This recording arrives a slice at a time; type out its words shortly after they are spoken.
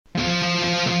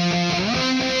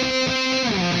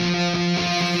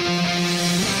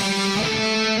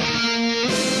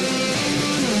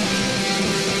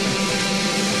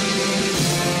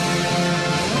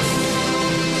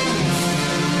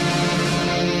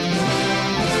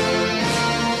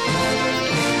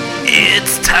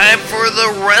Time for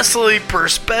the Wrestling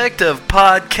Perspective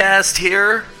Podcast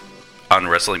here on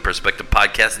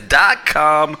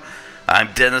WrestlingPerspectivePodcast.com.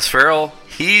 I'm Dennis Farrell.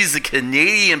 He's the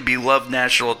Canadian beloved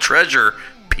national treasure,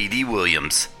 Petey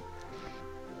Williams.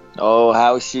 Oh,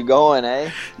 how's she going,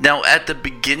 eh? Now, at the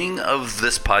beginning of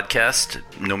this podcast,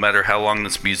 no matter how long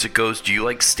this music goes, do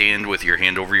you stand with your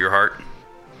hand over your heart?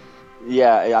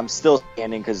 Yeah, I'm still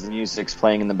standing because the music's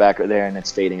playing in the back there and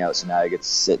it's fading out, so now I get to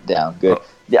sit down. Good. Oh.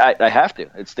 Yeah, I have to.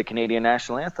 It's the Canadian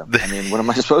national anthem. I mean, what am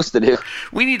I supposed to do?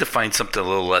 We need to find something a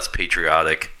little less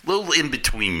patriotic, a little in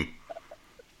between.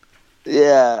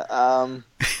 Yeah, I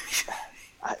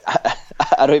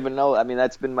don't even know. I mean,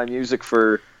 that's been my music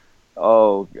for,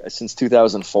 since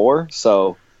 2004,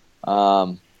 so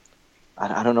I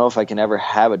don't know if I can ever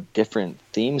have a different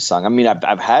theme song. I mean,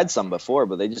 I've had some before,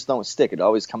 but they just don't stick. It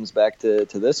always comes back to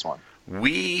this one.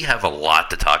 We have a lot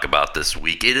to talk about this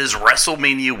week. It is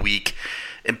WrestleMania week.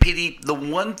 And Petey, the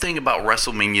one thing about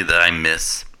WrestleMania that I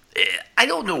miss, I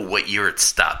don't know what year it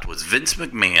stopped, was Vince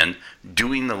McMahon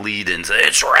doing the lead-ins.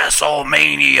 It's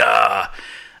WrestleMania!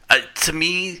 To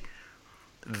me,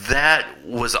 that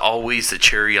was always the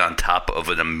cherry on top of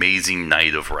an amazing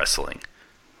night of wrestling.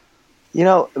 You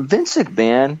know, Vince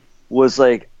McMahon was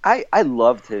I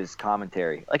loved his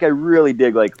commentary. I really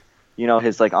dig,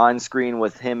 his on screen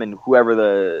with him and whoever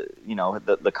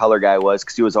the color guy was,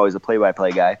 because he was always a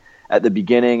play-by-play guy at the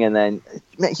beginning, and then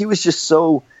man, he was just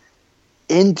so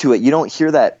into it. You don't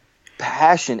hear that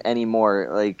passion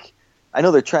anymore. I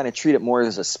know they're trying to treat it more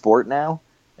as a sport now,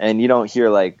 and you don't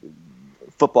hear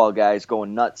football guys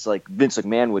going nuts like Vince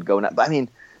McMahon would go nuts. But I mean,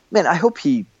 man, I hope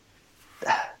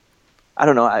I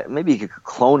don't know, maybe he could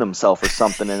clone himself or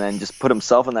something and then just put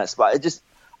himself in that spot.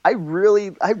 I really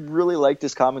liked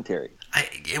his commentary.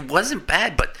 It wasn't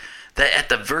bad, but at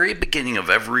the very beginning of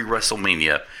every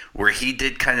WrestleMania, where he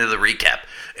did kind of the recap,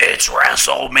 it's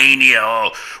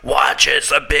WrestleMania, watch as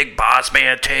the big boss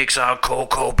man takes on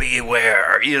Coco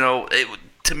Beware.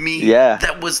 To me, yeah.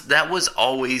 that was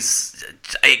always,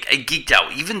 I geeked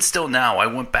out. Even still now, I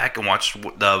went back and watched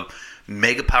the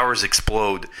Mega Powers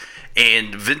Explode,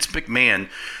 and Vince McMahon,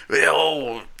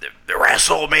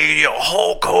 WrestleMania,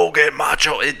 Hulk Hogan,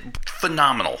 Macho,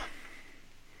 phenomenal.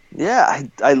 Yeah,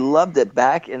 I loved it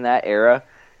back in that era.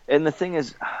 And the thing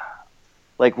is,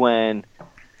 when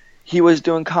he was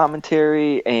doing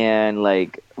commentary and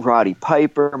Roddy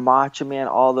Piper, Macho Man,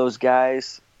 all those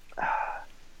guys,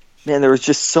 man, there was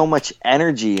just so much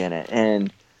energy in it,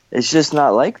 and it's just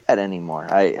not like that anymore.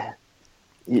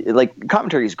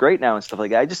 Commentary is great now and stuff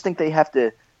like that. I just think they have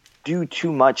to do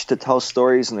too much to tell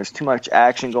stories, and there's too much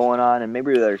action going on, and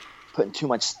maybe they're putting too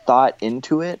much thought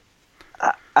into it.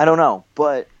 I don't know,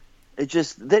 but it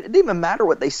didn't even matter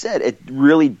what they said. It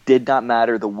really did not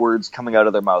matter the words coming out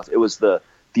of their mouth. It was the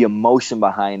emotion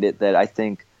behind it that I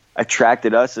think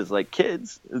attracted us as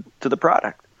kids to the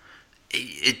product.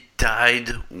 It died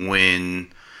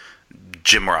when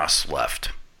Jim Ross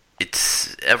left.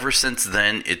 It's ever since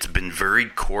then, it's been very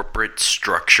corporate,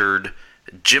 structured.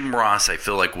 Jim Ross, I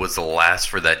feel was the last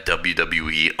for that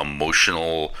WWE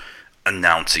emotional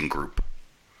announcing group.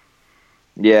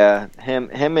 Yeah,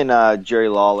 him and Jerry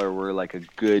Lawler were a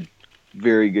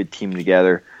very good team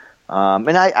together.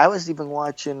 And I was even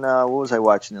watching, what was I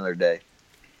watching the other day?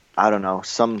 I don't know,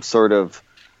 some sort of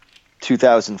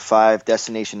 2005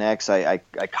 Destination X. I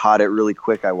caught it really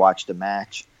quick. I watched a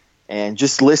match. And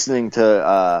just listening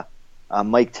to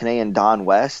Mike Tenay and Don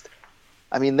West,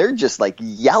 I mean, they're just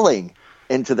yelling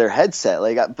into their headset.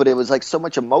 But it was so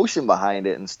much emotion behind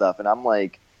it and stuff. And I'm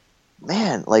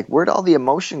man, where'd all the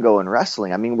emotion go in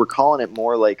wrestling? I mean, we're calling it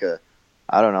more a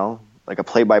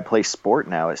play-by-play sport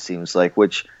now, it seems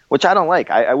which I don't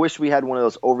like. I wish we had one of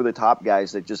those over-the-top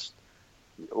guys that just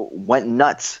went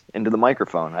nuts into the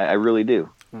microphone. I really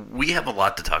do. We have a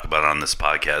lot to talk about on this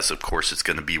podcast. Of course, it's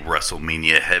going to be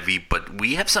WrestleMania heavy, but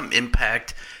we have some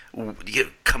Impact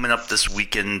coming up this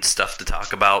weekend stuff to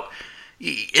talk about.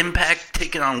 Impact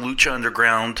taking on Lucha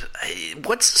Underground.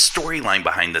 What's the storyline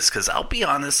behind this? Because I'll be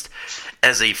honest,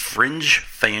 as a fringe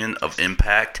fan of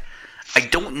Impact, I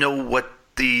don't know what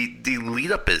the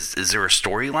lead up is. Is there a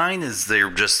storyline? Is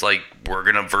there just we're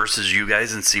gonna versus you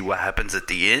guys and see what happens at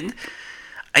the end?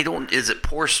 Is it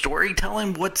poor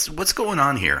storytelling? What's going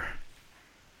on here?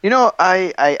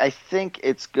 I think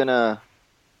it's gonna.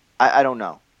 I don't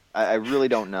know. I really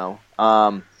don't know.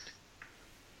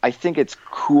 I think it's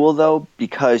cool though,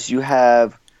 because you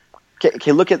have.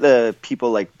 Okay, look at the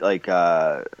people like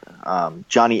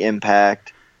Johnny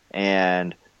Impact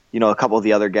and a couple of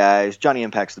the other guys. Johnny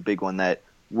Impact's the big one that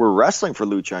were wrestling for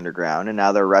Lucha Underground, and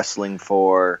now they're wrestling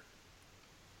for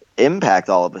Impact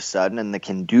all of a sudden, and they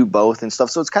can do both and stuff.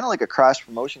 So it's kind of like a cross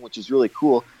promotion, which is really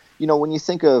cool. When you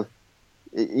think of,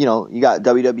 you got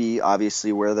WWE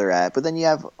obviously where they're at, but then you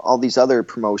have all these other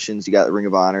promotions. You got Ring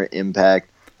of Honor, Impact,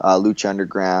 Lucha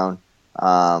Underground,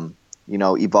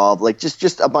 Evolve, like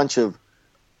just a bunch of,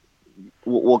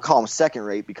 we'll call them second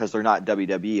rate because they're not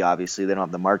WWE. Obviously, they don't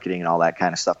have the marketing and all that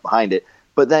kind of stuff behind it.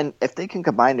 But then if they can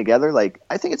combine together, like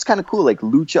I think it's kind of cool, like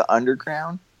Lucha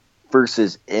Underground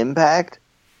versus Impact.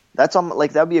 That's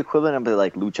like that would be equivalent of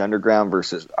like Lucha Underground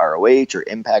versus ROH or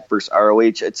Impact versus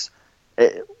ROH.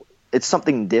 It's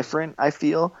something different, I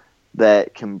feel,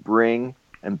 that can bring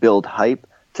and build hype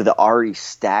to the already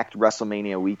stacked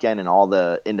WrestleMania weekend and all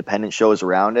the independent shows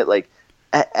around it. Like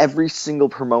every single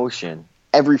promotion,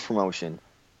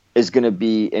 is going to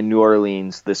be in New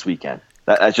Orleans this weekend.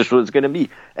 That's just what it's going to be.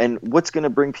 And what's going to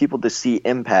bring people to see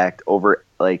Impact over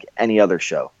like any other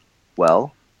show?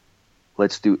 Well,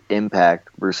 let's do Impact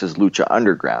versus Lucha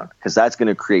Underground because that's going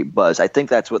to create buzz. I think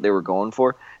that's what they were going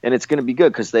for, and it's going to be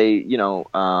good because they, even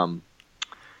though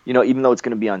it's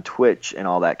going to be on Twitch and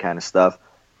all that kind of stuff,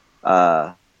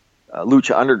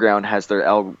 Lucha Underground has their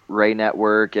El Rey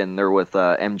network and they're with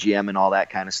MGM and all that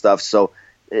kind of stuff. So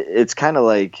it's kind of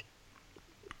like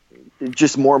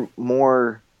just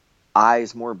more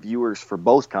eyes, more viewers for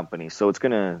both companies. So it's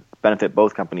going to benefit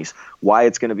both companies. Why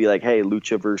it's going to be like, hey,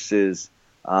 Lucha versus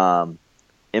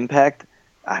Impact,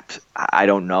 I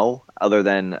don't know. Other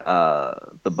than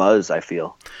the buzz, I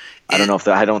feel. I don't know if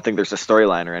I don't think there's a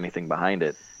storyline or anything behind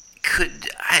it.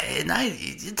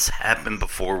 It's happened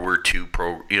before where two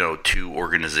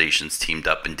organizations teamed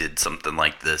up and did something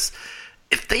like this.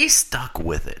 If they stuck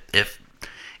with it, if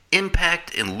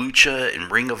Impact and Lucha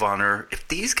and Ring of Honor, if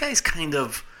these guys kind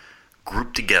of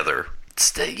grouped together,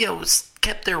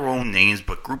 kept their own names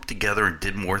but grouped together and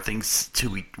did more things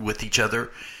with each other,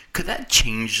 could that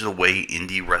change the way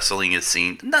indie wrestling is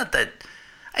seen? Not that,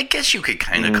 I guess you could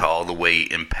kind of call the way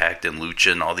Impact and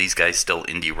Lucha and all these guys still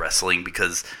indie wrestling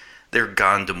because they're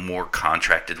gone to more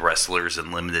contracted wrestlers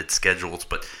and limited schedules.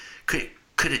 But could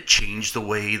it change the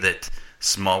way that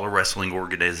smaller wrestling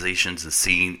organizations are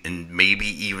seen and maybe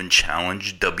even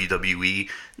challenge WWE,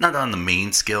 not on the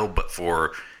main scale, but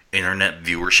for internet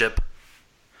viewership?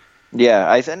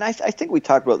 Yeah, I think we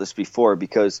talked about this before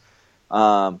because,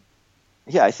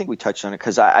 I think we touched on it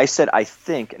because I said I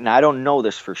think, and I don't know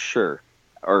this for sure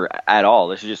or at all,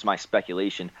 this is just my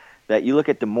speculation, that you look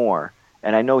at D'Amore,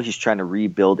 and I know he's trying to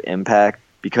rebuild Impact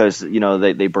because,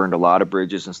 they burned a lot of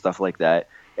bridges and stuff like that.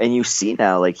 And you see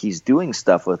now, like, he's doing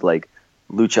stuff with, like,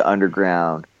 Lucha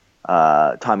Underground,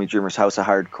 Tommy Dreamer's House of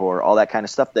Hardcore, all that kind of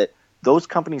stuff that those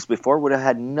companies before would have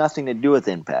had nothing to do with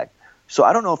Impact. So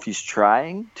I don't know if he's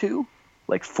trying to,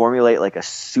 like, formulate, like, a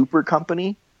super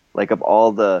company, like, of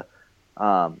all the,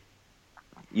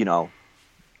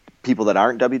 people that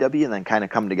aren't WWE and then kind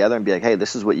of come together and be like, hey,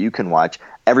 this is what you can watch.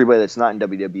 Everybody that's not in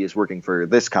WWE is working for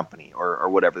this company or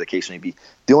whatever the case may be.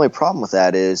 The only problem with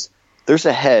that is there's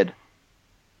a head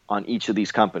on each of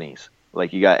these companies.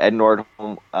 Like you got Ed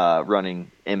Nordholm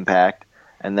running Impact,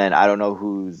 and then I don't know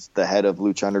who's the head of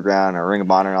Lucha Underground or Ring of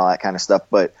Honor and all that kind of stuff.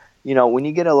 But, when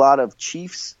you get a lot of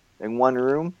chiefs in one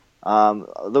room,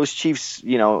 those chiefs,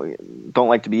 don't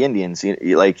like to be Indians.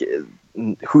 Like,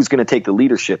 who's going to take the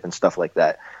leadership and stuff like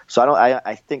that? So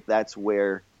I think that's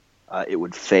where it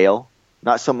would fail.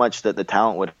 Not so much that the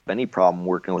talent would have any problem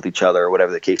working with each other or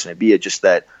whatever the case may be. It's just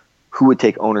that who would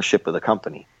take ownership of the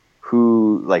company?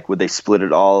 Who, like, would they split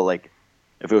it all? Like,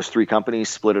 if it was three companies,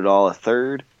 split it all a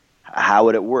third? How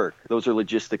would it work? Those are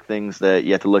logistic things that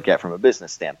you have to look at from a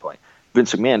business standpoint.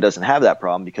 Vince McMahon doesn't have that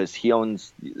problem because he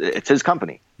owns, it's his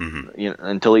company.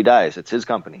 Until he dies, it's his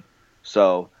company.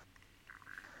 So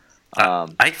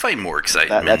I find more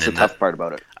excitement. That's the tough part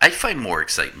about it. I find more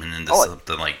excitement into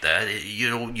something like that.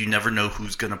 You never know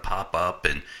who's going to pop up,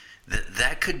 and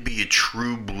that could be a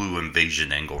true blue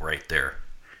invasion angle right there.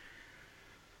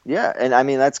 Yeah, and I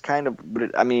mean that's kind of.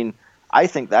 I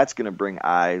think that's going to bring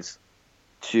eyes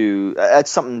to. That's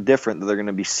something different that they're going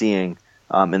to be seeing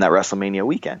in that WrestleMania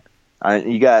weekend.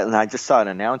 And I just saw an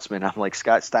announcement. I'm like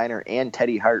Scott Steiner and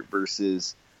Teddy Hart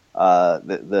versus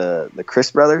the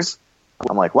Chris brothers.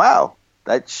 I'm like, wow,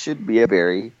 that should be a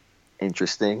very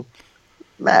interesting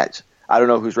match. I don't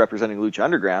know who's representing Lucha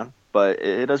Underground, but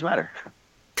it doesn't matter.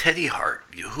 Teddy Hart,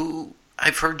 who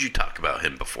I've heard you talk about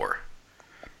him before.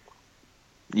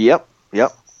 Yep. Yeah,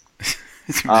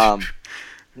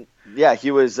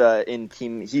 he was in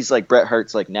Team. He's like Bret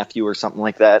Hart's like nephew or something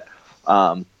like that.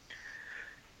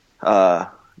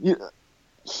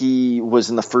 He was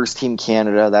in the first Team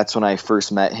Canada. That's when I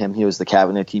first met him. He was the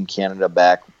captain of Team Canada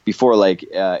back before like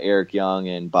Eric Young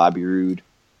and Bobby Roode,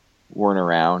 weren't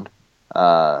around.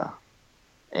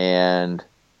 And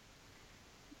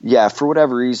yeah, for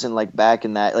whatever reason, like back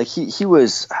in that, like he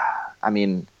was, I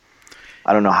mean,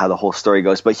 I don't know how the whole story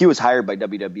goes, but he was hired by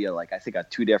WWE, like I think on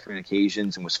 2 different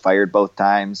occasions and was fired both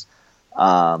times.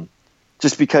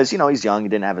 Just because, he's young, he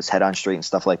didn't have his head on straight and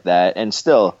stuff like that. And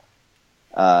still,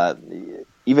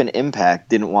 even Impact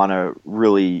didn't want to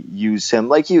really use him.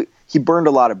 Like he burned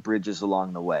a lot of bridges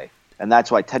along the way. And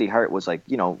that's why Teddy Hart was like,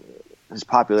 his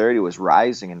popularity was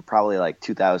rising in probably like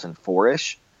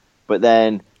 2004-ish. But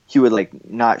then he would like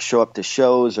not show up to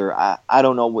shows, or I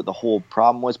don't know what the whole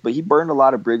problem was, but he burned a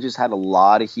lot of bridges, had a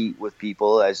lot of heat with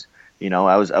people. As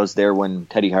I was there when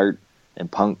Teddy Hart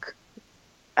and Punk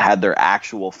had their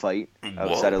actual fight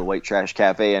outside of the White Trash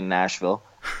Cafe in Nashville.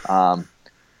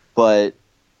 But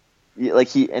like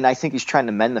I think he's trying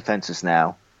to mend the fences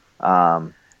now,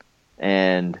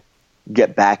 and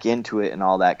get back into it and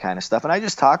all that kind of stuff. And I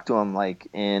just talked to him like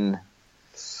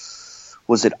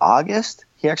was it August?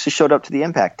 He actually showed up to the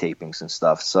Impact tapings and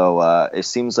stuff. So it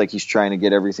seems like he's trying to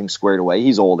get everything squared away.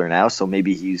 He's older now, so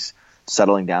maybe he's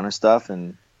settling down and stuff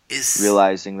and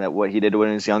realizing that what he did when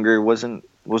he was younger wasn't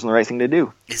the right thing to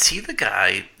do. Is he the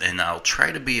guy, and I'll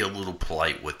try to be a little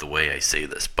polite with the way I say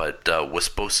this, but was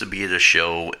supposed to be at a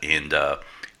show and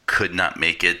could not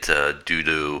make it due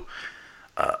to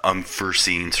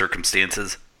unforeseen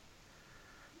circumstances?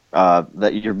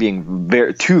 That you're being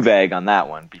too vague on that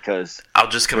one, because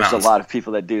there's a lot of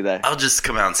people that do that. I'll just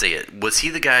come out and say it. Was he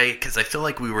the guy? Because I feel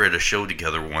like we were at a show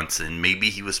together once, and maybe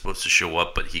he was supposed to show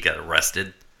up, but he got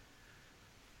arrested.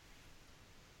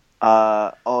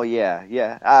 Oh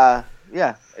yeah.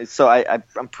 So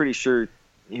I'm pretty sure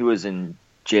he was in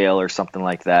jail or something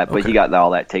like that, but he got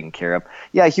all that taken care of.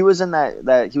 Yeah, he was in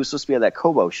that he was supposed to be at that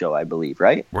Kobo show, I believe,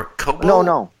 right? Kobo?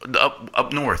 No.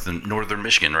 Up north in northern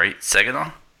Michigan, right?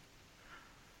 Saginaw?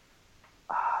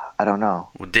 I don't know.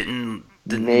 Well, didn't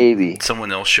maybe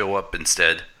someone else show up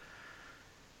instead?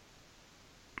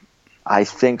 I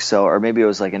think so, or maybe it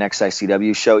was like an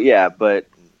XICW show. Yeah, but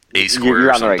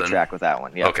you're on the right track with that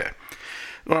one. Yeah. Okay.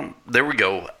 Well, there we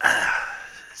go.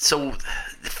 So,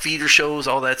 feeder shows,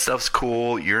 all that stuff's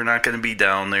cool. You're not going to be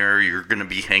down there. You're going to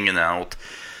be hanging out.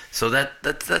 So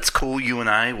that's cool. You and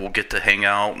I will get to hang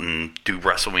out and do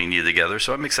WrestleMania together.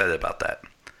 So I'm excited about that.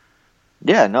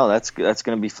 Yeah, no, that's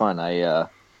going to be fun. That's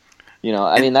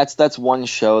one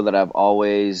show that I've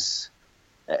always,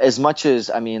 as much as,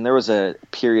 there was a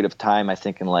period of time, I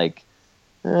think in like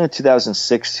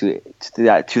 2006 to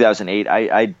 2008,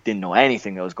 I didn't know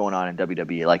anything that was going on in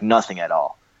WWE, like nothing at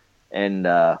all. And,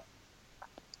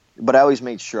 but I always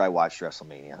made sure I watched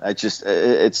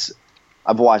WrestleMania.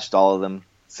 I've watched all of them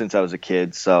since I was a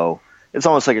kid. So it's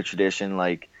almost like a tradition,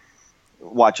 like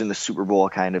watching the Super Bowl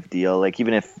kind of deal. Like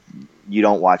even if you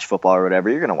don't watch football or whatever,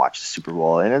 you're going to watch the Super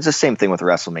Bowl. And it's the same thing with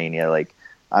WrestleMania. Like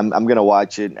I'm going to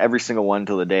watch it, every single one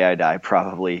till the day I die,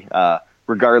 probably,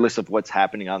 regardless of what's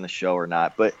happening on the show or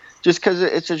not. But just because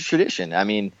it's a tradition.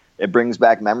 It brings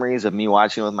back memories of me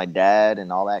watching with my dad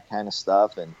and all that kind of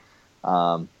stuff.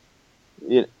 And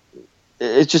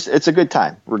it's a good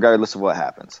time, regardless of what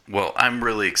happens. Well, I'm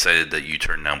really excited that you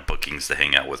turned down bookings to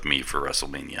hang out with me for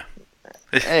WrestleMania.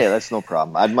 Hey, that's no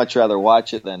problem. I'd much rather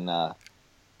watch it than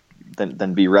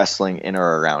be wrestling in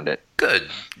or around it. Good.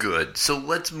 So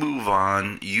let's move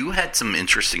on. You had some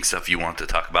interesting stuff you want to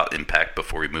talk about Impact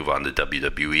before we move on to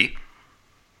WWE.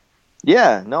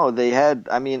 Yeah, no, they had,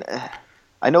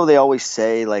 I know they always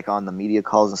say, like, on the media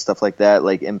calls and stuff like that,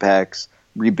 like, Impact's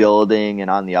rebuilding and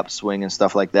on the upswing and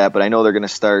stuff like that, but I know they're going to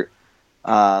start,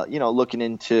 looking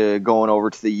into going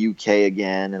over to the UK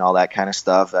again and all that kind of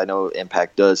stuff. I know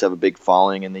Impact does have a big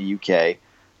following in the UK.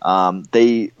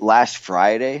 They, last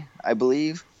Friday, I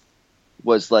believe,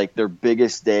 was, like, their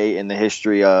biggest day in the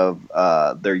history of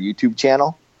their YouTube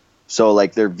channel. So,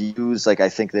 like, their views, like, I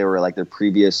think they were, like, their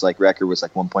previous, like, record was,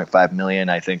 like, 1.5 million.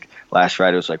 I think last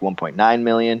Friday was, like, 1.9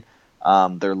 million.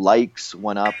 Their likes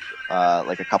went up,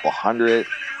 like, a couple hundred.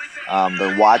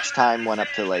 Their watch time went up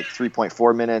to, like,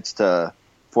 3.4 minutes to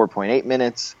 4.8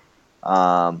 minutes.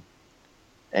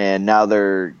 And now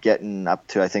they're getting up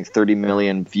to, I think, 30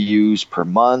 million views per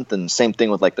month. And same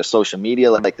thing with, like, the social media.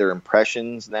 Like, their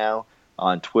impressions now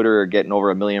on Twitter are getting over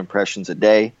 1 million impressions a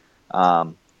day.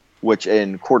 Which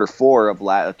in quarter four of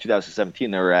 2017,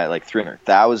 they were at like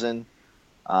 300,000.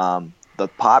 The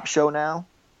Pop show now,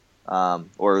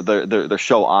 or their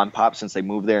show on Pop since they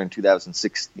moved there in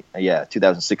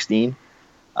 2016.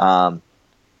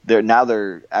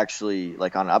 They're actually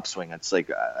like on an upswing. It's like,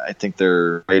 I think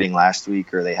their rating last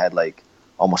week, or they had like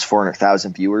almost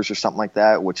 400,000 viewers or something like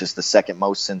that, which is the second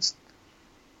most since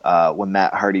when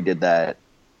Matt Hardy did that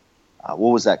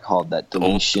what was that called? That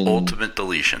deletion, Ultimate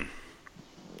Deletion.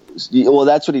 Well,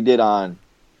 that's what he did on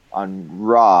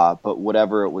Raw, but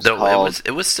whatever it was called,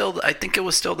 it was still. I think it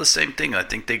was still the same thing. I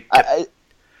think they kept.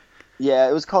 Yeah,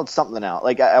 it was called something else.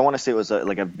 Like I want to say it was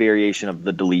like a variation of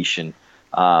the deletion.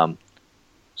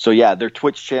 So yeah, their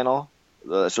Twitch channel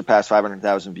surpassed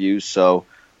 500,000 views. So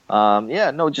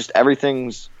just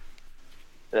everything's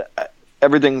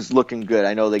looking good.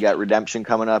 I know they got Redemption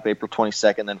coming up April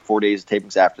 22nd, then 4 days of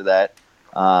tapings after that.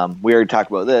 We already talked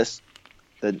about this.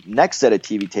 The next set of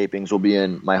TV tapings will be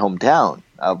in my hometown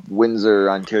of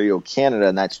Windsor, Ontario, Canada,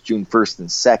 and that's June 1st and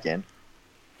 2nd.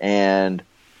 And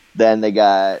then they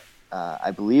got,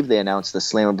 I believe they announced the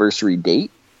Slammiversary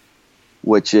date,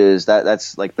 which is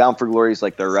that's like Bound for Glory is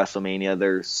like their WrestleMania.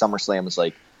 Their SummerSlam is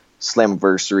like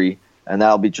Slammiversary, and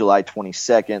that'll be July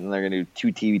 22nd. And they're going to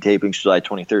do 2 TV tapings, July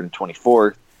 23rd and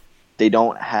 24th. They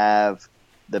don't have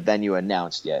the venue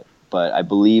announced yet, but I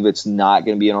believe it's not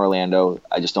going to be in Orlando.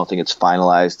 I just don't think it's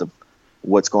finalized of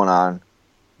what's going on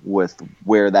with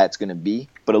where that's going to be.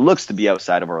 But it looks to be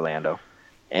outside of Orlando.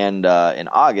 And in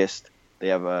August, they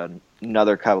have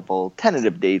another couple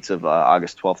tentative dates of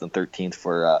August 12th and 13th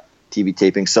for TV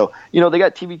taping. So, they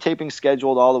got TV taping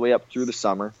scheduled all the way up through the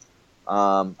summer.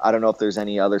 I don't know if there's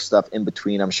any other stuff in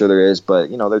between. I'm sure there is, but,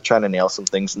 they're trying to nail some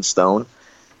things in stone.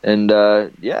 And,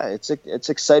 it's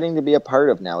exciting to be a part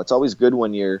of now. It's always good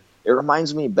when it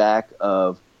reminds me back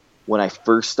of when I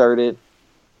first started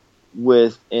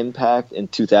with Impact in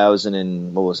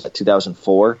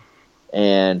 2004.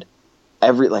 And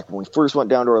when we first went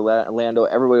down to Orlando,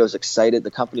 everybody was excited.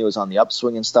 The company was on the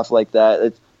upswing and stuff like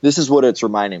that. This is what it's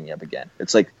reminding me of again.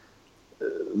 It's like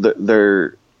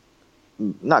they're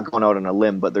not going out on a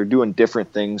limb, but they're doing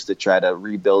different things to try to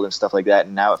rebuild and stuff like that.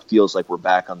 And now it feels like we're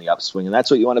back on the upswing. And that's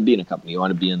what you want to be in a company. You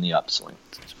want to be in the upswing.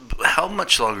 How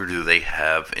much longer do they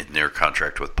have in their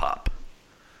contract with Pop?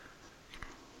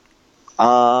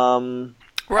 I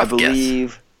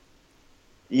believe. Guess.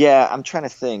 Yeah, I'm trying to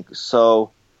think.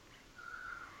 So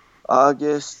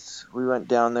August, we went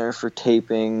down there for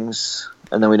tapings,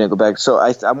 and then we didn't go back. So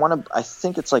I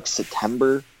think it's like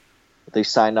September. They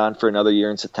signed on for another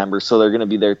year in September, so they're going to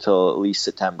be there till at least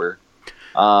September.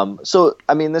 So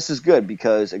I mean, this is good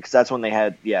because that's when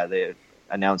they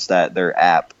announced that their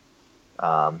app.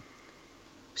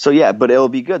 So yeah, but it'll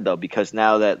be good though because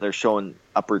now that they're showing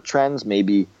upward trends,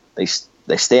 maybe they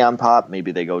stay on Pop,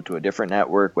 maybe they go to a different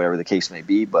network, whatever the case may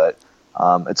be. But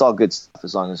it's all good stuff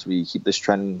as long as we keep this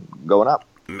trend going up.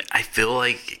 I feel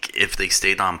like if they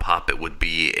stayed on Pop, it would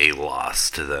be a loss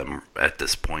to them at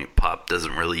this point. Pop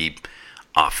doesn't really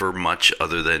offer much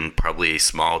other than probably a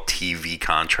small TV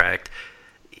contract.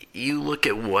 You look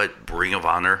at what Ring of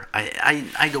Honor,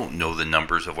 I don't know the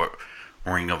numbers of what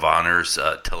Ring of Honor's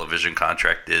television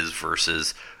contract is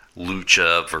versus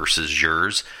Lucha versus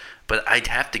yours, but I'd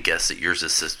have to guess that yours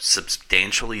is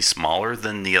substantially smaller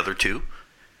than the other two.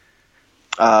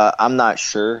 I'm not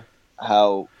sure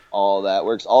how all that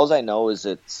works. All I know is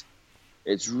it's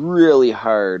really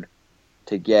hard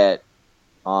to get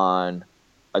on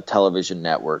a television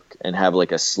network and have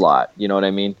like a slot. You know what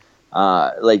I mean?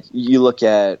 Like you look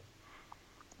at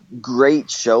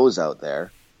great shows out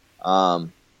there.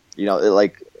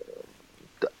 Like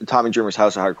Tommy Dreamer's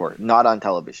House of Hardcore, not on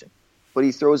television, but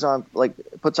he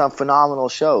puts on phenomenal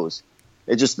shows.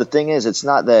 It's just the thing is, it's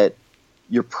not that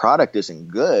your product isn't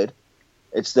good.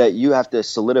 It's that you have to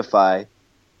solidify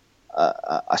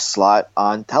a slot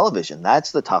on television.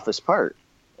 That's the toughest part.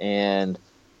 And,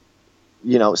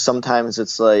 sometimes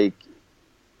it's like,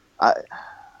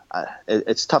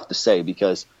 it's tough to say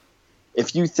because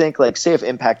if you think like, say if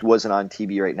Impact wasn't on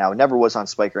TV right now, it never was on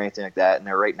Spike or anything like that, and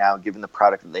they're right now, given the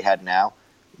product that they had now,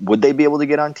 would they be able to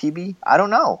get on TV? I don't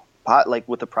know. Like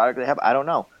with the product they have, I don't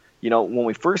know. When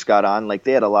we first got on, like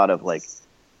they had a lot of like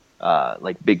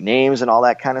big names and all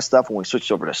that kind of stuff. When we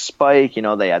switched over to Spike,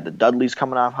 they had the Dudleys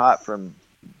coming off hot from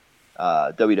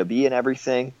WWE and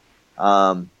everything.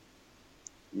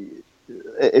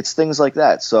 It's things like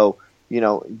that. So,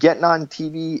 getting on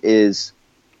TV is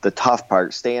the tough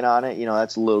part. Staying on it,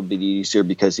 that's a little bit easier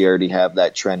because you already have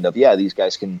that trend of, these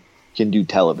guys can do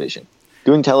television.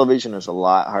 Doing television is a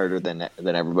lot harder than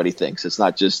everybody thinks. It's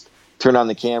not just turn on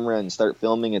the camera and start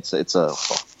filming. It's so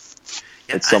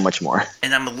much more.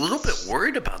 And I'm a little bit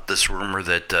worried about this rumor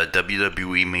that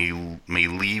WWE may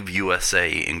leave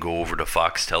USA and go over to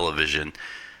Fox Television.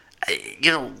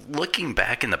 Looking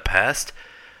back in the past,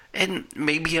 and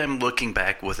maybe I'm looking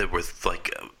back with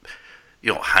like,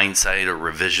 hindsight or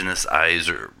revisionist eyes,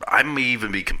 or I may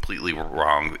even be completely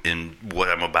wrong in what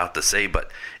I'm about to say, but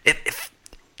if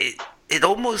it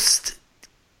almost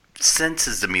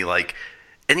senses to me like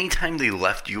anytime they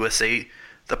left USA,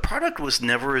 the product was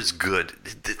never as good.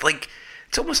 Like,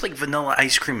 it's almost like vanilla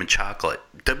ice cream and chocolate.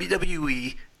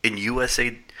 WWE and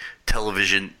USA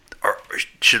television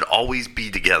should always be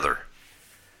together.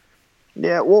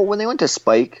 Yeah, well, when they went to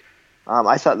Spike,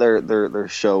 I thought their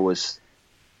show was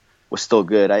still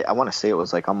good. I want to say it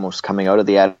was like almost coming out of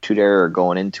the Attitude Era or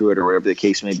going into it or whatever the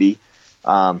case may be.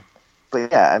 But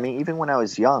yeah, I mean, even when I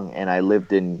was young and I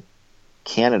lived in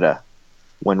Canada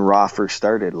when Raw first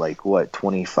started, like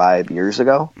 25 years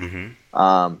ago,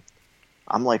 I'm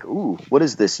like, ooh, what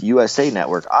is this USA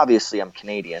Network? Obviously, I'm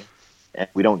Canadian, and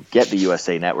we don't get the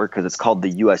USA Network because it's called the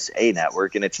USA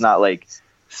Network, and it's not like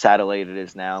satellite it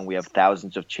is now, and we have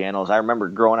thousands of channels. I remember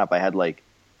growing up, I had like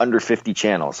under 50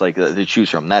 channels like to choose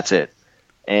from. That's it.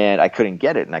 And I couldn't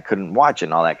get it, and I couldn't watch it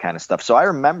and all that kind of stuff. So I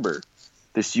remember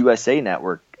this USA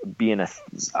Network being a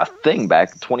thing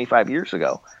back 25 years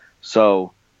ago.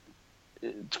 So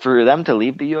for them to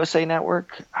leave the USA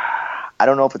Network, I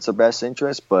don't know if it's their best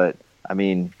interest, but I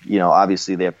mean,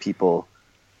 obviously they have people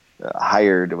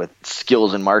hired with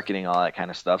skills in marketing, all that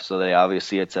kind of stuff. So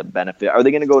obviously it's a benefit. Are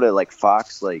they going to go to like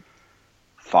Fox, like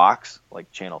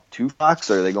Channel 2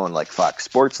 Fox, or are they going like Fox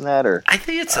Sports Net? Or I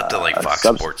think it's up to like Fox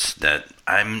Sports Net.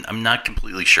 I'm not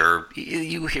completely sure.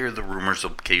 You hear the rumors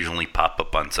occasionally pop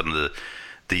up on some of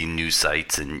the news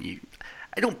sites, and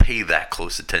I don't pay that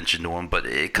close attention to them, but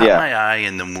it caught my eye.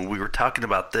 And then when we were talking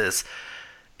about this,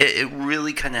 it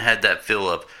really kind of had that feel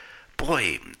of,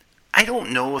 boy, I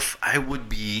don't know if I would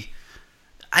be.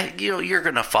 You're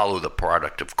going to follow the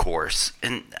product, of course,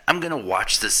 and I'm going to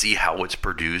watch to see how it's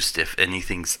produced, if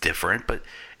anything's different, but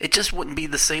it just wouldn't be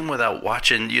the same without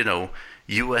watching,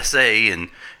 USA, and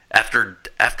after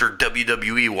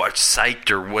WWE, watch Psyched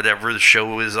or whatever the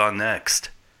show is on next.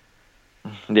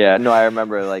 Yeah, no, I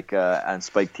remember like on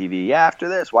Spike TV, after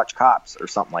this, watch Cops or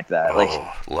something like that.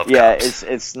 Love Cops. Yeah,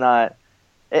 it's not.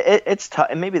 It's tough,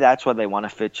 and maybe that's why they want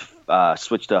to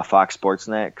switch to Fox Sports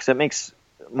Net, because it makes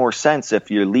more sense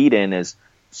if your lead-in is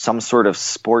some sort of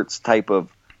sports type of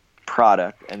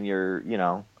product, and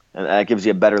and that gives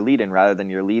you a better lead-in rather than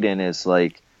your lead-in is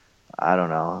like, I don't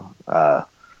know, I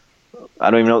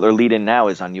don't even know what their lead-in now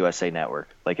is on USA Network.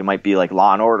 Like it might be like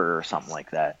Law and Order or something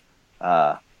like that.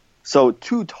 So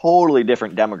two totally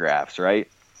different demographics, right?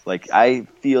 Like I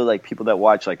feel like people that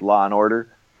watch like Law and Order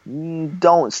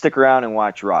don't stick around and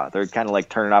watch Raw. They're kind of like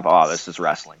turning off. Oh, this is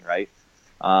wrestling, right?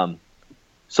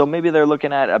 So maybe they're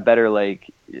looking at a better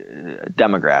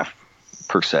demographic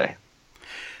per se.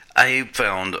 I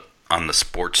found on the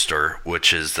Sportster,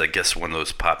 which is I guess one of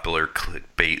those popular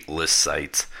clickbait list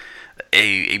sites,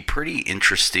 a pretty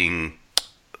interesting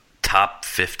top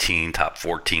 15, top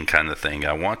 14 kind of thing.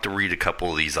 I want to read a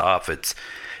couple of these off. It's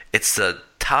the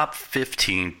top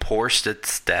 15 poorest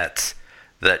stats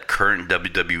that current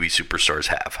WWE superstars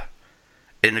have.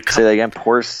 Say that again,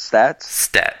 poor stats?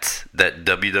 Stats that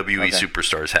WWE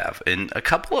superstars have. And a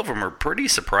couple of them are pretty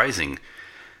surprising.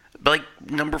 Like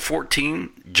number 14,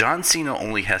 John Cena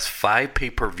only has 5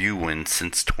 pay-per-view wins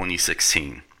since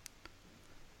 2016.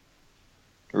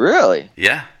 Really?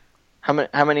 Yeah. How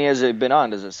many has it been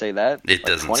on? Does it say that? It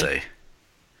doesn't 20? Say.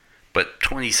 But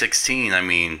 2016, I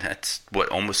mean, that's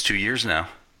almost 2 years now.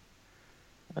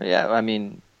 Yeah, I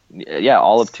mean,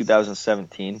 all of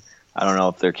 2017. I don't know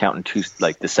if they're counting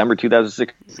December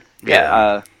 2006.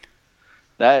 Yeah.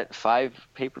 That 5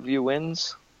 pay-per-view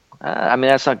wins. I mean,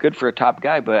 that's not good for a top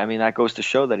guy, but I mean, that goes to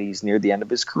show that he's near the end of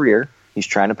his career. He's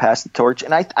trying to pass the torch,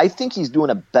 and I think he's doing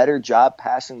a better job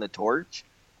passing the torch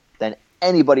than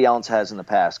anybody else has in the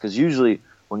past. Because usually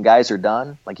when guys are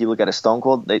done, like you look at a Stone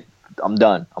Cold, I'm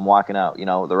done. I'm walking out.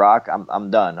 The Rock, I'm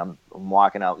done. I'm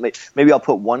walking out. Maybe I'll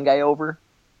put one guy over.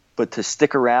 But to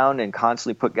stick around and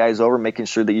constantly put guys over, making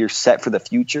sure that you're set for the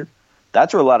future,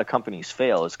 that's where a lot of companies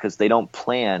fail, is because they don't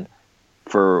plan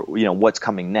for what's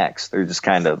coming next. They're just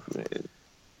kind of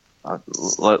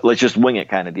let's just wing it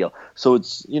kind of deal. So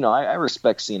it's I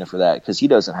respect Cena for that, because he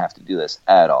doesn't have to do this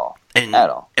at all.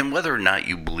 And whether or not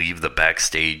you believe the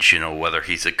backstage, whether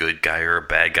he's a good guy or a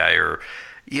bad guy, or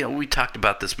we talked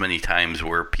about this many times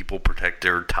where people protect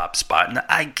their top spot, and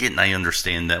I get and I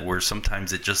understand that, where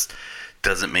sometimes it just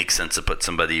doesn't make sense to put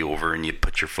somebody over and you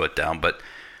put your foot down. But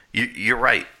you're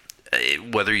right.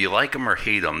 Whether you like him or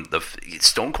hate him,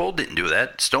 Stone Cold didn't do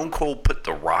that. Stone Cold put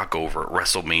The Rock over at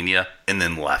WrestleMania and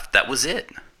then left. That was it.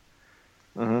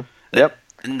 Mm-hmm. Yep.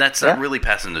 And that's not really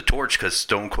passing the torch, because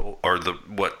Stone Cold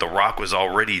The Rock was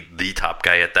already the top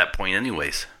guy at that point,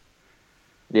 anyways.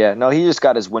 Yeah. No, he just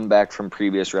got his win back from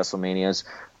previous WrestleManias.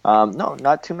 No,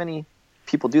 not too many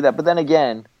people do that. But then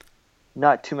again,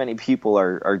 not too many people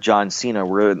are John Cena,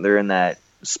 where they're in that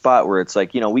spot where it's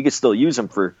like, we could still use him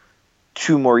for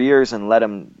 2 more years and let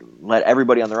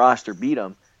everybody on the roster beat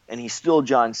him, and he's still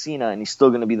John Cena, and he's still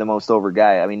going to be the most over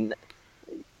guy. I mean,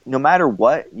 no matter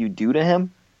what you do to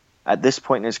him at this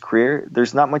point in his career,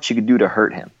 there's not much you could do to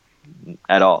hurt him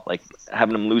at all. Like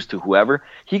having him lose to whoever.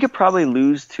 He could probably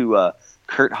lose to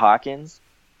Kurt Hawkins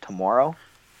tomorrow,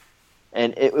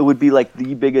 and it would be like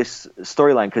the biggest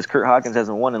storyline because Kurt Hawkins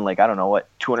hasn't won in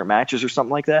 200 matches or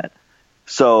something like that.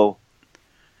 So,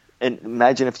 and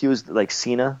imagine if he was like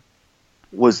Cena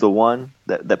was the one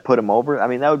that put him over. I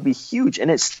mean, that would be huge, and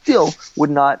it still would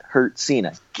not hurt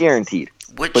Cena, guaranteed.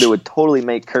 But it would totally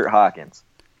make Kurt Hawkins.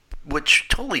 Which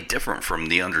totally different from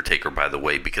The Undertaker, by the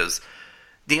way, because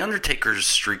The Undertaker's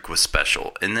streak was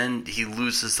special, and then he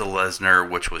loses to Lesnar,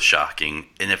 which was shocking,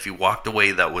 and if he walked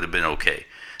away, that would have been okay.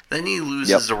 Then he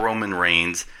loses to Roman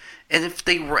Reigns, and if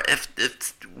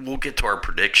we'll get to our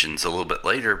predictions a little bit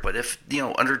later, but if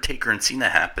Undertaker and Cena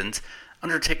happens,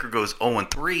 Undertaker goes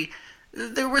 0-3,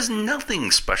 there was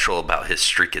nothing special about his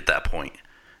streak at that point.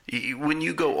 When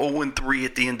you go 0-3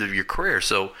 at the end of your career,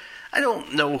 so I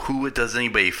don't know who it does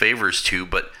anybody favors to,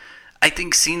 but I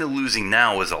think Cena losing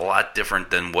now is a lot different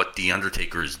than what The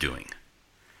Undertaker is doing.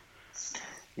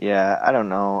 Yeah, I don't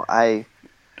know.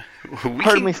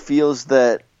 Part of me feels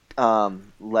that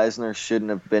Lesnar shouldn't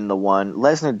have been the one.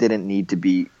 Lesnar didn't need to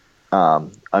beat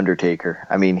Undertaker.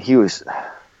 I mean, he was.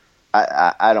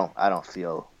 I don't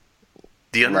feel.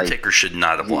 The Undertaker should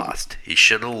not have lost. He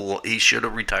should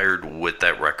have retired with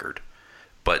that record,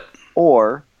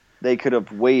 or they could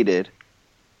have waited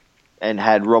and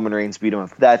had Roman Reigns beat him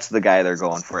if that's the guy they're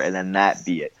going for, and then that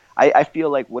be it. I feel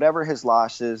like whatever his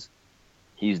loss is,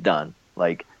 he's done.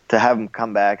 Like to have him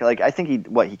come back. Like I think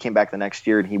he came back the next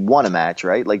year and he won a match,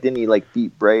 right? Like didn't he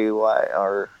beat Bray Wyatt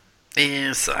or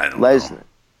yes, I don't Lesnar? know.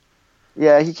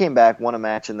 Yeah, he came back, won a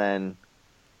match, and then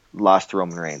lost to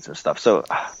Roman Reigns and stuff. So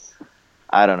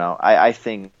I don't know. I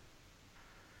think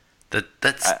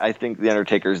I think the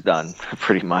Undertaker's done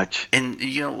pretty much. And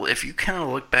if you kind of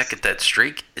look back at that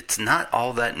streak, it's not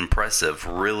all that impressive,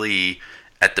 really,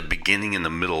 at the beginning and the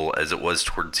middle as it was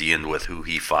towards the end with who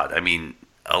he fought. I mean,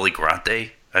 Ali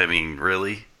Grande. I mean,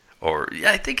 really, or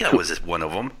I think that was one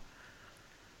of them.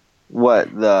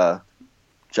 What, the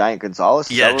Giant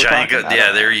Gonzalez? Yeah,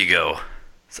 there you go.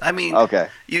 I mean, okay.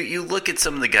 You look at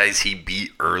some of the guys he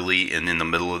beat early and in the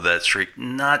middle of that streak,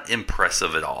 not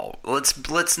impressive at all.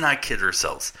 Let's not kid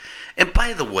ourselves. And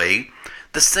by the way,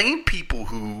 the same people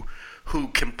who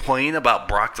complain about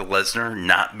Brock Lesnar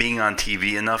not being on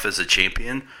TV enough as a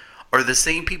champion are the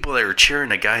same people that are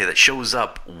cheering a guy that shows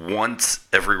up once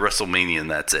every WrestleMania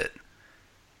and that's it.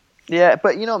 Yeah,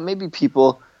 but maybe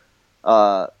people,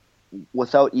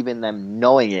 without even them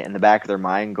knowing it in the back of their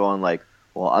mind, going like,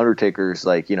 well, Undertaker's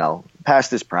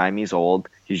past his prime. He's old.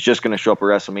 He's just going to show up at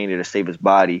WrestleMania to save his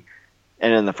body.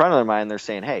 And in the front of their mind, they're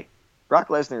saying, hey, Brock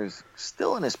Lesnar is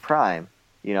still in his prime.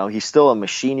 He's still a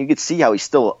machine. You could see how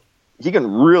he can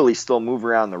really still move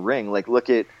around the ring. Like, look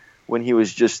at when he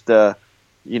was just, him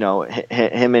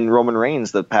and Roman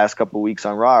Reigns the past couple of weeks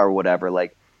on Raw or whatever.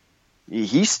 Like,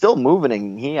 he's still moving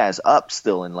and he has up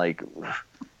still and,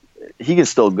 he can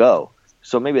still go.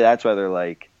 So maybe that's why they're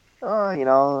like,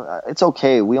 it's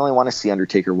okay. We only want to see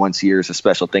Undertaker once a year as a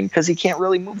special thing because he can't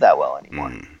really move that well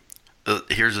anymore.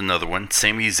 Here's another one.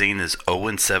 Sami Zayn is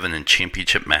 0-7 in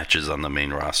championship matches on the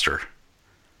main roster.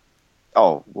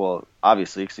 Oh, well,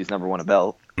 obviously, because he's never won a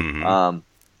belt. Mm-hmm.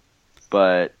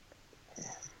 But,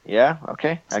 yeah,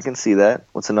 okay. I can see that.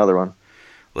 What's another one?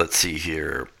 Let's see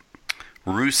here.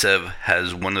 Rusev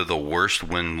has one of the worst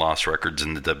win-loss records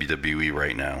in the WWE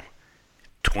right now.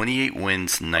 28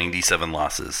 wins, 97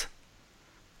 losses.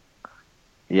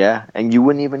 Yeah, and you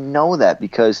wouldn't even know that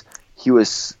because he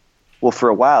was, for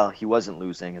a while he wasn't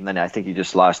losing, and then I think he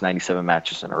just lost 97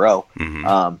 matches in a row.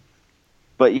 Mm-hmm.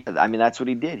 But yeah, I mean that's what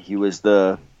he did. He was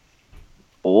the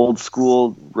old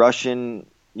school Russian,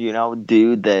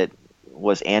 dude that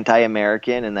was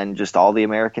anti-American, and then just all the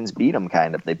Americans beat him.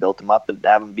 Kind of, they built him up and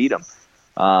have him beat him.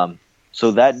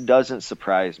 So that doesn't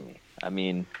surprise me. I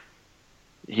mean,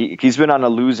 he's been on a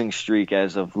losing streak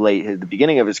as of late. At the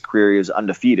beginning of his career, he was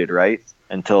undefeated, right?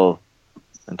 Until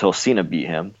Cena beat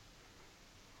him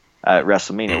at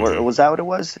WrestleMania. Mm-hmm. Was that what it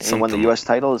was? He won the U.S.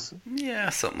 titles? Yeah,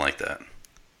 something like that.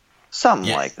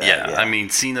 Something like that. Yeah, I mean,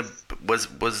 Cena was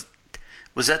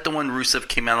that the one Rusev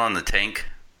came out on the tank?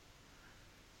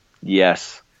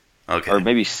 Yes. Okay. Or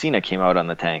maybe Cena came out on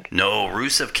the tank. No,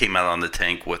 Rusev came out on the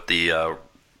tank with the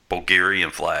Bulgarian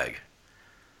flag.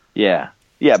 Yeah.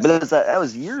 Yeah, but that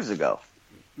was years ago.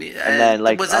 Yeah, and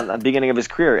then, on the beginning of his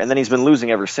career. And then he's been losing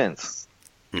ever since.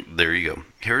 There you go.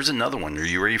 Here's another one. Are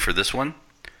you ready for this one?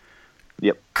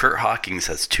 Yep. Kurt Hawkins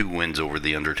has 2 wins over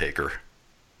The Undertaker.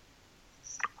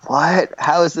 What?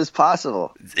 How is this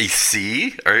possible?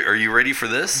 See? Are you ready for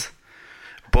this?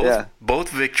 Both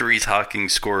victories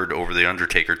Hawkins scored over The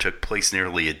Undertaker took place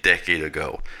nearly a decade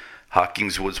ago.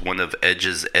 Hawkins was one of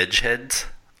Edge's edgeheads,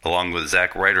 along with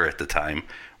Zack Ryder at the time.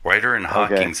 Ryder and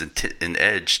Hawkins and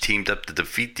Edge teamed up to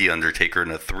defeat The Undertaker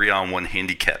in a 3-on-1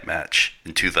 handicap match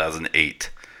in 2008.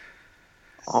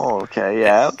 Oh, okay.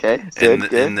 Yeah, okay.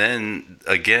 Good. And then,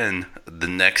 again, the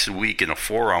next week in a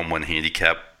 4-on-1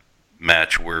 handicap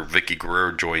match where Vicky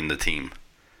Guerrero joined the team.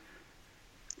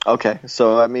 Okay,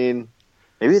 so, I mean,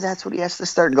 maybe that's what he has to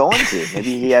start going to.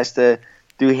 Maybe he has to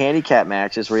do handicap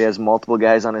matches where he has multiple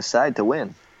guys on his side to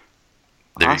win.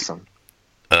 Awesome.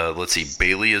 Let's see.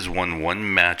 Bayley has won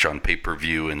 1 match on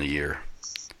pay-per-view in a year.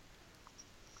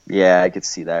 Yeah, I could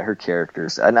see that. Her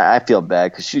characters. And I feel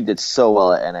bad because she did so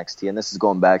well at NXT. And this is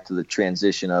going back to the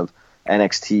transition of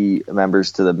NXT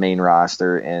members to the main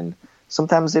roster. And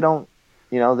sometimes they don't,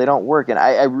 they don't work. And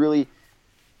I really,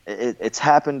 it's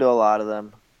happened to a lot of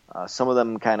them. Some of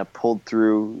them kind of pulled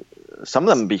through. Some of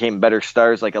them became better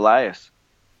stars like Elias.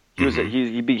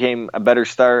 He became a better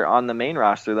star on the main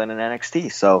roster than in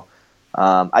NXT. So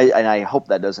I hope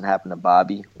that doesn't happen to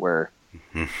Bobby where,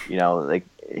 like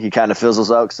he kind of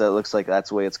fizzles out because it looks like that's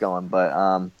the way it's going.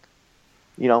 But,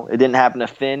 it didn't happen to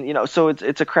Finn. So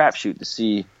it's a crapshoot to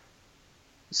see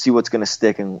what's going to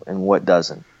stick and what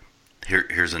doesn't.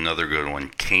 Here's another good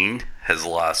one. Kane has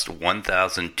lost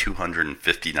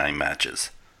 1,259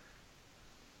 matches.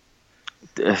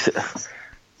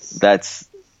 That's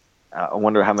I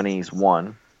wonder how many he's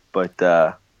won,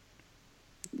 but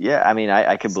yeah, I mean,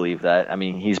 I could believe that. I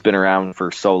mean, he's been around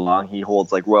for so long. He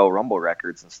holds like Royal Rumble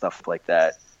records and stuff like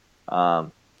that.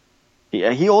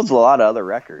 He holds a lot of other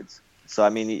records. So I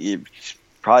mean, he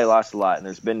probably lost a lot. And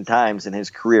there's been times in his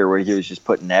career where he was just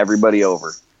putting everybody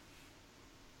over,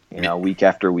 week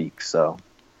after week. So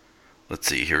let's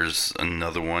see. Here's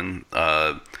another one.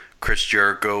 Chris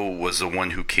Jericho was the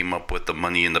one who came up with the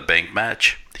Money in the Bank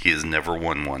match. He has never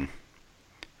won one.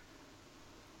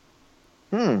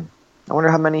 I wonder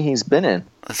how many he's been in.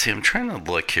 Let's see. I'm trying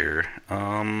to look here.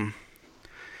 I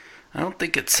don't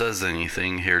think it says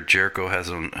anything here. Jericho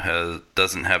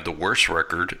doesn't have the worst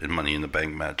record in Money in the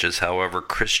Bank matches. However,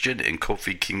 Christian and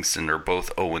Kofi Kingston are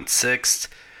both 0-6.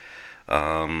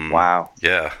 Wow.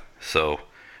 Yeah. So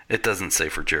it doesn't say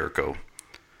for Jericho.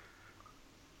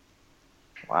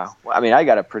 Wow. Well, I mean, I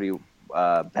got a pretty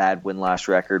bad win-loss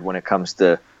record when it comes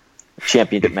to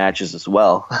championship matches as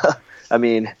well. I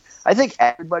mean, I think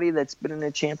everybody that's been in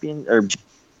a champion or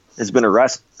has been a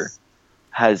wrestler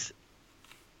has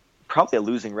probably a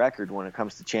losing record when it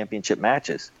comes to championship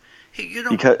matches. Hey,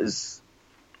 because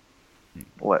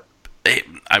what? Hey,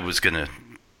 I was gonna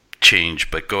change,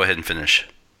 but go ahead and finish.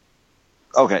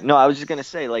 Okay, no, I was just gonna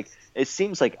say, like, it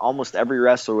seems like almost every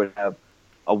wrestler would have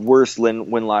a worse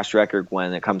win-loss record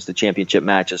when it comes to championship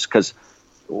matches because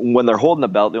when they're holding the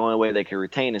belt, the only way they can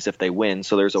retain is if they win.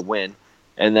 So there's a win.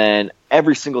 And then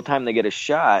every single time they get a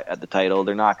shot at the title,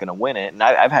 they're not going to win it. And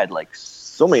I've had like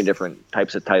so many different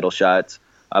types of title shots.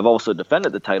 I've also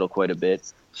defended the title quite a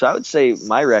bit. So I would say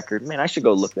my record, man, I should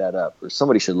go look that up, or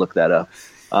somebody should look that up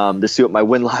to see what my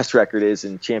win-loss record is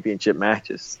in championship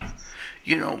matches.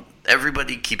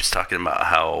 Everybody keeps talking about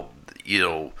how,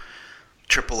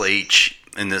 Triple H,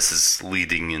 and this is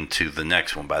leading into the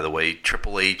next one, by the way.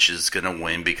 Triple H is going to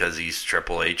win because he's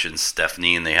Triple H and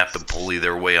Stephanie, and they have to bully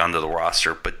their way onto the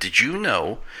roster. But did you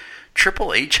know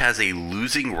Triple H has a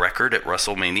losing record at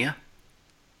WrestleMania?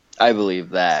 I believe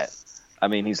that. I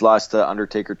mean, he's lost to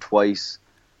Undertaker twice.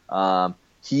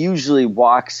 He usually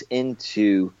walks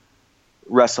into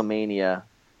WrestleMania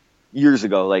years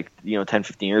ago, 10,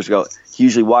 15 years ago. He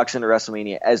usually walks into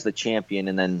WrestleMania as the champion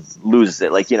and then loses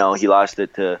it. He lost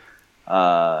it to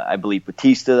I believe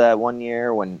Batista that one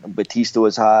year when Batista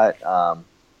was hot, all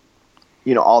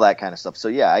that kind of stuff. So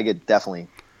yeah, I could definitely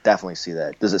see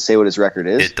that. Does it say what his record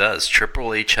is? It does.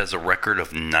 Triple H has a record of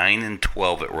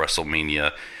 9-12 at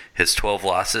WrestleMania. His 12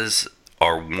 losses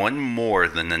are one more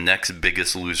than the next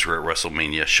biggest loser at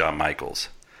WrestleMania, Shawn Michaels.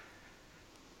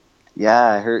 Yeah,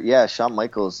 I heard. Yeah, Shawn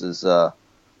Michaels is a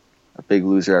big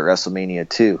loser at WrestleMania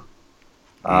too.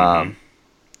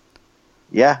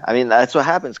 Yeah, I mean that's what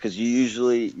happens because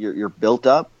you're built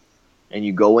up and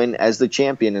you go in as the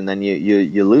champion and then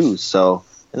you lose. So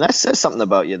and that says something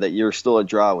about you that you're still a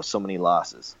draw with so many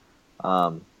losses.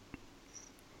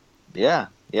 Yeah.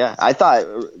 I thought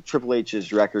Triple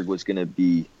H's record was going to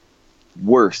be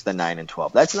worse than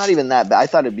 9-12. That's not even that bad. I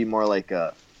thought it'd be more like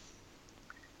a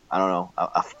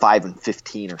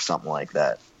 5-15 or something like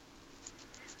that.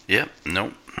 Yep.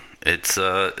 Nope. It's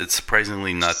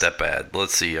surprisingly not that bad.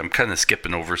 Let's see. I'm kind of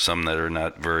skipping over some that are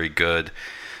not very good.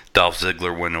 Dolph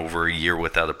Ziggler went over a year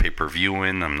without a pay-per-view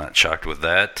win. I'm not shocked with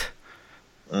that.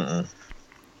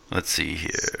 Let's see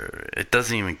here. It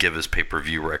doesn't even give his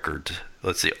pay-per-view record.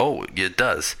 Let's see. Oh, it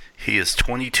does. He is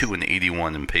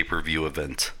 22-81 in pay-per-view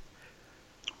events.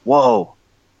 Whoa,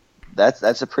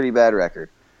 that's a pretty bad record.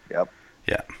 Yep.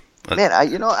 Yeah. Man,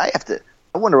 I have to.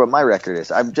 I wonder what my record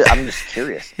is. I'm just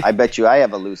curious. I bet you I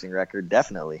have a losing record.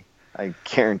 Definitely, I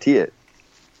guarantee it.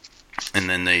 And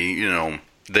then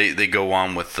they go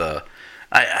on with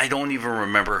I don't even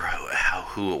remember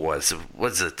who it was.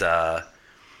 Was it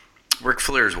Ric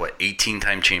Flair is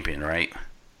 18-time champion, right?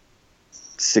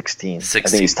 16. I think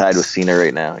he's tied with Cena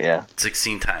right now, yeah.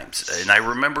 16 times. And I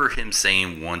remember him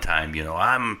saying one time,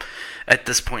 I'm, at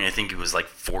this point, I think it was like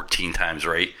 14 times,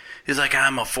 right? He's like,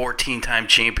 I'm a 14-time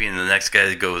champion. And the next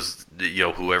guy goes,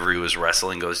 whoever he was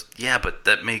wrestling goes, yeah, but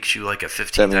that makes you like a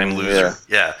 15-time loser.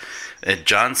 Yeah. And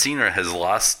John Cena has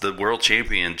lost the world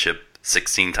championship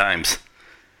 16 times.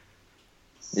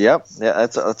 Yep. Yeah,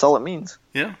 that's all it means.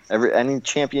 Yeah. Any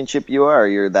championship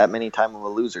you're that many time of a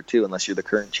loser too, unless you're the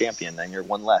current champion, then you're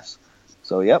one less.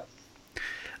 So yep.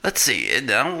 Let's see.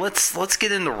 Now let's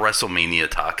get into WrestleMania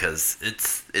talk, because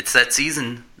it's that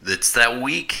season, it's that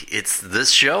week, it's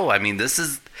this show. I mean, this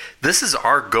is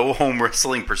our go home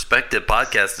wrestling perspective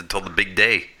podcast until the big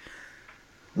day.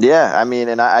 Yeah, I mean,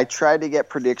 and I tried to get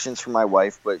predictions from my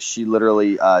wife, but she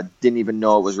literally didn't even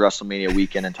know it was WrestleMania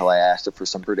weekend until I asked her for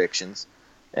some predictions.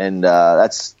 And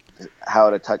that's how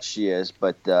out of touch she is.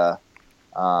 But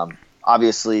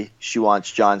obviously, she wants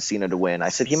John Cena to win. I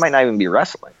said he might not even be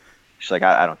wrestling. She's like,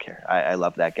 I don't care. I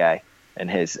love that guy.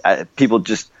 And people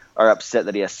just are upset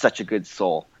that he has such a good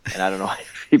soul. And I don't know why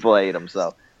people hate him.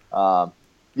 So,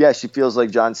 yeah, she feels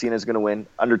like John Cena is going to win.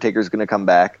 Undertaker's going to come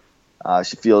back.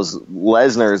 She feels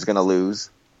Lesnar is going to lose.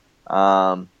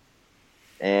 And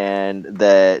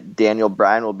that Daniel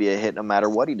Bryan will be a hit no matter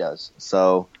what he does.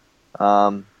 So...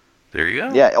 there you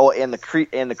go. Yeah. Oh, and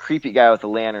the creepy guy with the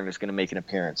lantern is going to make an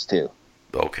appearance too.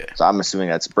 Okay. So I'm assuming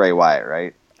that's Bray Wyatt,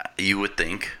 right? You would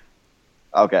think.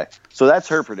 Okay. So that's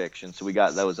her prediction. So we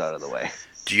got those out of the way.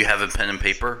 Do you have a pen and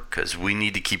paper? Because we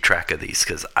need to keep track of these.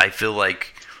 Because I feel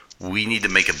like we need to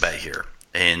make a bet here.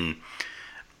 And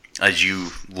as you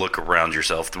look around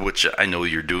yourself, which I know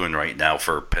you're doing right now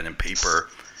for pen and paper,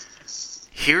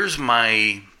 here's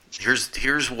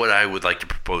what I would like to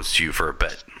propose to you for a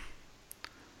bet.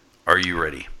 Are you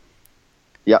ready?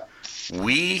 Yep.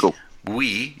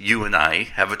 You and I,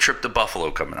 have a trip to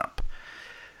Buffalo coming up.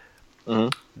 Mm-hmm.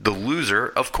 The loser,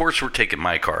 of course, we're taking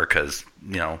my car because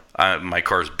my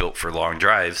car's built for long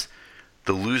drives.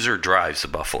 The loser drives to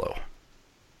Buffalo.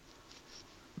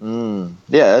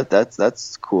 Yeah,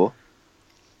 that's cool.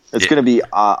 It's going to be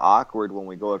awkward when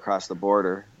we go across the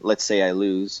border. Let's say I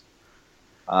lose,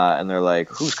 and they're like,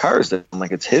 "Whose car is it?" I'm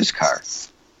like, "It's his car."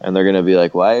 And they're gonna be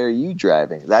like, "Why are you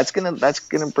driving?" That's gonna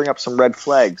bring up some red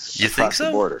flags. You think so?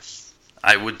 The border.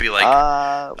 I would be like,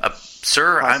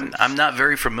 "Sir, I'm not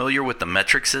very familiar with the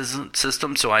metric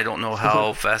system, so I don't know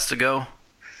how fast to go."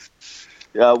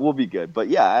 Yeah, we'll be good. But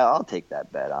yeah, I'll take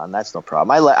that bet on. That's no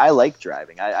problem. I like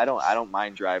driving. I don't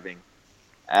mind driving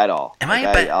at all. Am I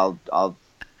a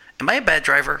bad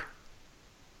driver?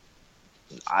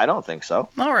 I don't think so.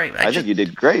 All right. I think you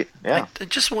did great. Yeah.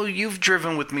 You've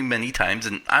driven with me many times,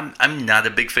 and I'm not a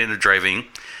big fan of driving.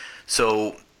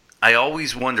 So I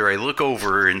always wonder, I look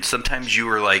over, and sometimes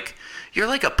you're like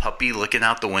a puppy looking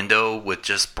out the window with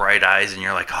just bright eyes, and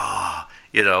you're like,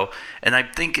 and I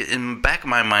think in the back of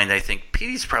my mind, I think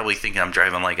Petey's probably thinking I'm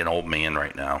driving like an old man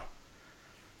right now.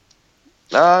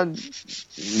 No.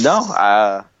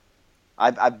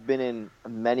 I've been in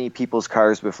many people's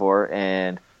cars before,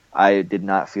 and I did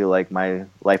not feel like my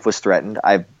life was threatened.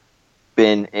 I've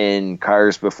been in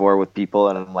cars before with people,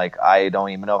 and I'm like, I don't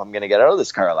even know if I'm going to get out of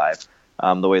this car alive.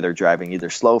 The way they're driving, either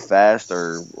slow, fast,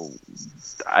 or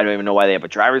I don't even know why they have a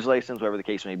driver's license, whatever the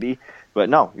case may be. But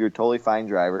no, you're a totally fine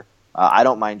driver. I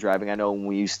don't mind driving. I know when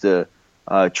we used to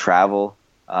travel,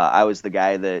 I was the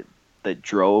guy that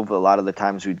drove. A lot of the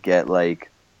times we'd get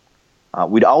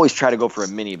we'd always try to go for a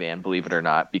minivan, believe it or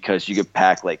not, because you could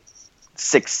pack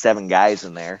 6-7 guys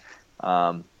in there.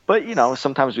 But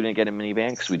sometimes we didn't get a minivan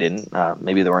because we didn't.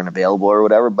 Maybe they weren't available or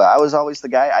whatever. But I was always the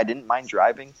guy. I didn't mind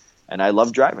driving, and I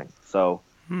love driving. So,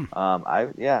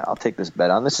 I'll take this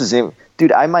bet on. This is it,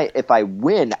 dude. I might, if I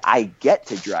win, I get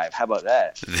to drive. How about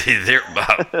that?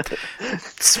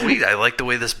 Sweet. I like the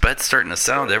way this bet's starting to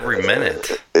sound every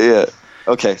minute. Yeah.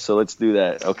 Okay, so let's do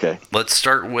that. Okay. Let's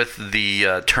start with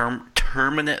the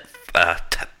tournament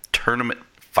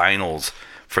finals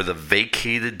for the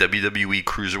vacated WWE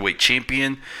Cruiserweight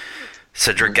Champion,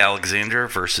 Cedric Alexander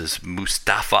versus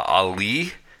Mustafa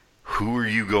Ali. Who are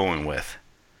you going with?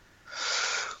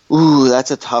 Ooh,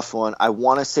 that's a tough one. I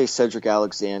want to say Cedric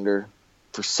Alexander.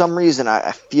 For some reason,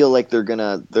 I feel like they're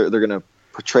gonna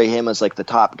portray him as like the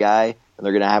top guy, and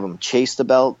they're gonna have him chase the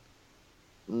belt.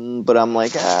 But I'm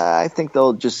like, I think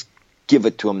they'll just give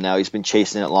it to him now. He's been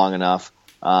chasing it long enough.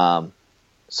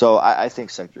 So I think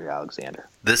Cedric Alexander.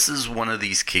 This is one of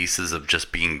these cases of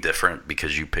just being different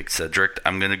because you picked Cedric.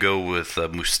 I'm going to go with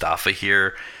Mustafa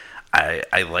here.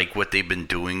 I like what they've been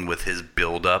doing with his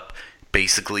build-up.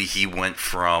 Basically, he went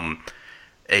from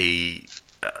I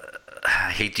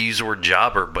hate to use the word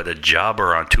jobber, but a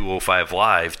jobber on 205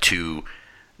 Live to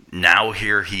now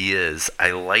here he is.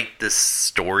 I like this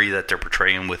story that they're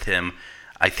portraying with him.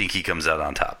 I think he comes out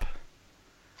on top.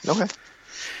 Okay.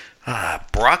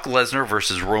 Brock Lesnar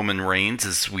versus Roman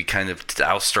Reigns,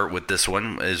 I'll start with this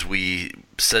one. As we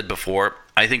said before,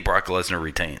 I think Brock Lesnar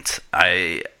retains.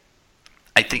 I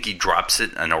think he drops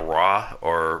it in a Raw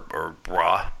or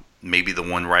Raw, maybe the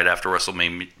one right after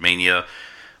WrestleMania,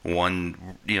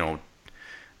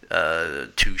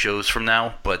 two shows from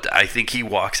now. But I think he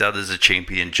walks out as a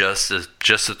champion just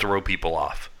to throw people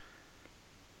off.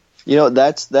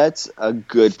 That's a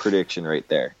good prediction right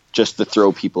there. Just to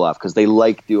throw people off because they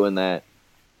like doing that.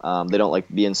 They don't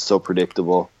like being so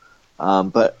predictable.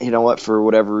 But you know what? For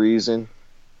whatever reason,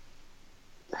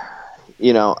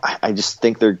 I just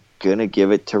think they're gonna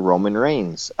give it to Roman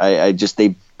Reigns.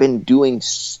 They've been doing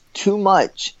too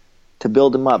much to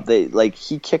build him up.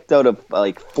 He kicked out of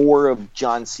 4 of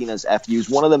John Cena's FUs,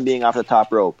 one of them being off the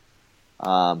top rope.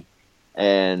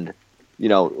 And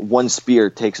one spear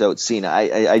takes out Cena.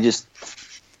 I just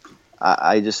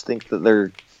think that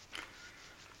they're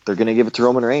going to give it to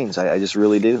Roman Reigns. I just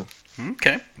really do.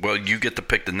 Okay. Well, you get to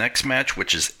pick the next match,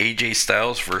 which is AJ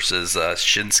Styles versus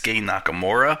Shinsuke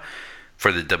Nakamura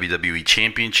for the WWE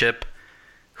Championship.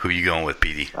 Who are you going with,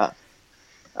 Petey?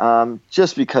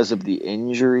 Just because of the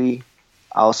injury,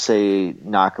 I'll say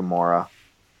Nakamura.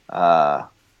 And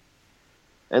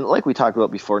like we talked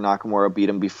about before, Nakamura beat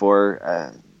him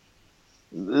before.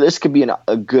 This could be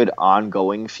a good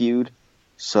ongoing feud.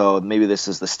 So maybe this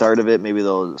is the start of it. Maybe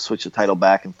they'll switch the title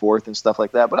back and forth and stuff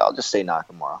like that. But I'll just say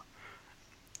Nakamura.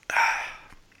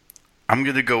 I'm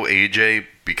going to go AJ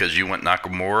because you went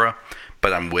Nakamura.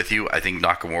 But I'm with you. I think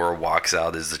Nakamura walks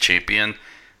out as the champion.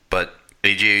 But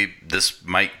AJ, this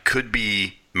could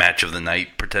be match of the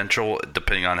night potential,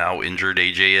 depending on how injured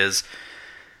AJ is.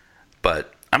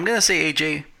 But I'm going to say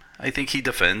AJ. I think he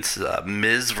defends.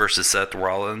 Miz versus Seth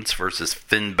Rollins versus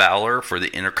Finn Balor for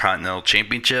the Intercontinental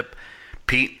Championship.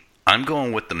 Pete, I'm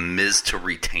going with the Miz to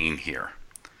retain here.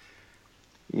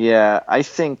 Yeah, I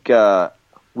think we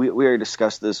already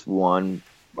discussed this one,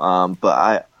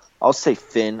 but I'll say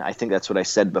Finn. I think that's what I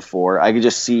said before. I could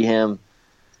just see him.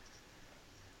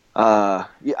 I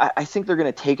think they're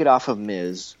going to take it off of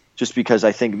Miz just because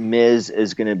I think Miz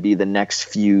is going to be the next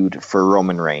feud for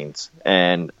Roman Reigns,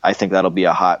 and I think that'll be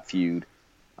a hot feud.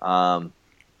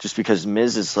 Just because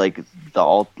Miz is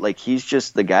he's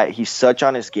just the guy. He's such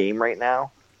on his game right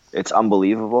now. It's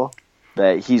unbelievable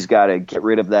that he's got to get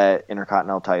rid of that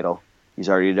Intercontinental title. He's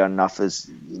already done enough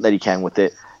that he can with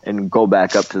it and go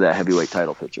back up to that heavyweight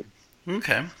title picture.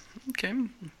 Okay.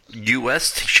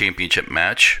 U.S. Championship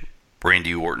match.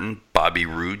 Randy Orton, Bobby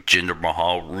Roode, Jinder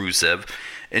Mahal, Rusev,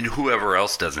 and whoever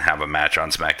else doesn't have a match on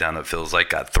SmackDown that feels like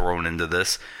got thrown into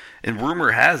this. And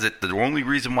rumor has it the only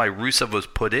reason why Rusev was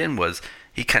put in was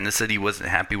he kind of said he wasn't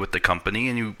happy with the company,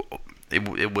 and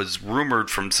it was rumored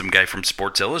from some guy from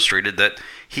Sports Illustrated that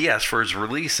he asked for his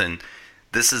release, and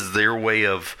this is their way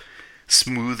of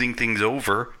smoothing things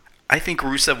over. I think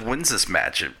Rusev wins this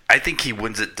match. I think he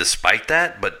wins it despite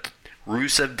that, but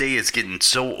Rusev Day is getting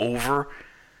so over,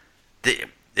 they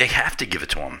have to give it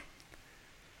to him.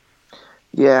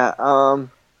 Yeah,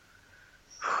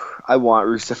 I want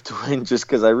Rusev to win just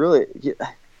because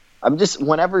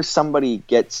whenever somebody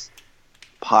gets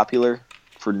popular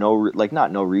for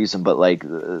not no reason, but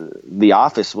The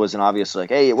Office wasn't obvious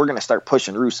hey, we're going to start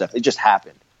pushing Rusev. It just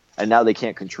happened. And now they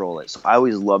can't control it. So I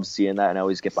always love seeing that and I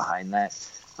always get behind that.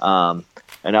 And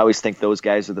I always think those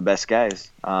guys are the best guys.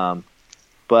 But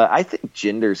I think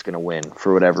Jinder's going to win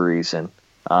for whatever reason.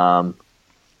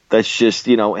 That's just,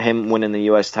 him winning the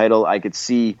U.S. title. I could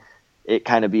see it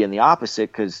kind of being the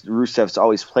opposite because Rusev's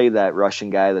always played that Russian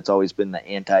guy that's always been the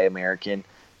anti-American.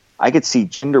 I could see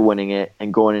Jinder winning it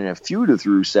and going in a feud with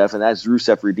Rusev, and that's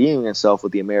Rusev redeeming himself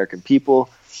with the American people.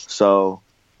 So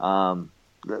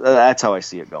that's how I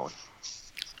see it going.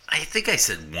 I think I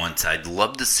said once I'd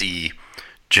love to see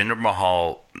Jinder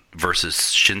Mahal versus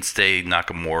Shinsuke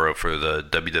Nakamura for the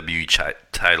WWE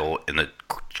title, and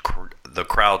the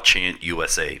crowd chant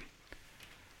USA.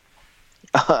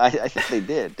 I think they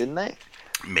did, didn't they?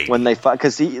 Maybe. When they fought,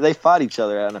 because they fought each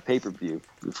other on a pay-per-view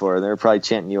before, and they were probably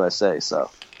chanting USA,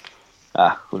 so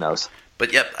who knows.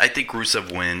 But yep, I think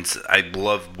Rusev wins. I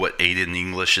love what Aiden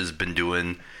English has been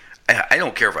doing. I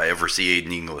don't care if I ever see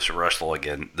Aiden English wrestle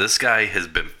again. This guy has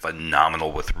been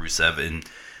phenomenal with Rusev, and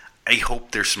I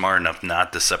hope they're smart enough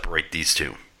not to separate these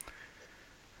two.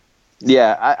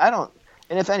 Yeah, I don't.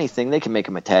 And if anything, they can make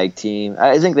them a tag team.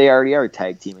 I think they already are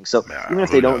tag teaming. So even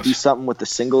if they don't do something with the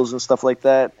singles and stuff like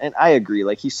that, and I agree,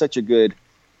 like he's such a good.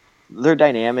 They're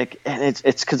dynamic, and it's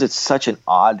because it's such an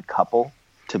odd couple.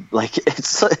 To like,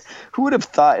 it's like, who would have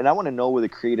thought? And I want to know with a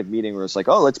creative meeting where it's like,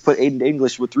 oh, let's put Aiden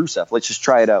English with Rusev. Let's just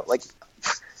try it out. Like,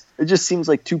 it just seems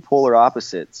like two polar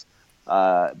opposites.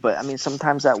 But I mean,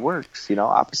 sometimes that works.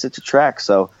 Opposites attract.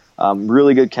 So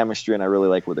really good chemistry, and I really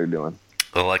like what they're doing.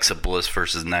 Alexa Bliss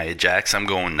versus Nia Jax. I'm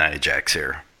going Nia Jax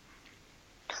here.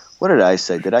 What did I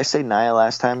say? Did I say Nia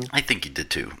last time? I think you did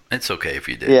too. It's okay if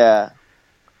you did. Yeah.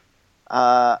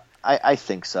 I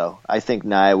think so. I think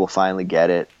Nia will finally get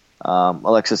it.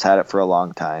 Alexa's had it for a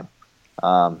long time.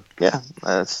 Yeah,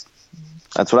 that's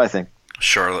what I think.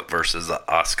 Charlotte versus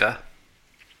Asuka.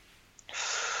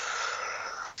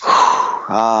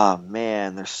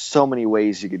 Man, there's so many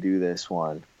ways you could do this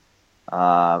one.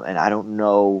 And I don't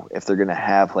know if they're going to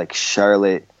have like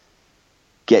Charlotte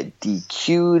get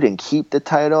DQ'd and keep the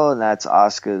title, and that's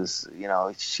Asuka's,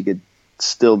 she could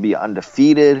still be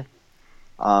undefeated,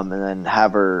 and then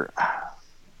have her.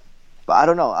 But I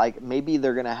don't know. Like maybe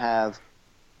they're gonna have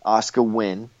Asuka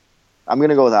win. I'm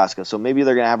gonna go with Asuka. So maybe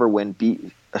they're gonna have her win,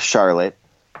 beat Charlotte,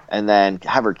 and then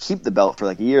have her keep the belt for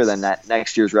like a year. Then that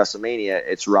next year's WrestleMania,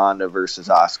 it's Ronda versus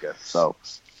Asuka. So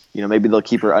maybe they'll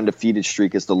keep her undefeated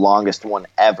streak as the longest one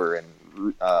ever, and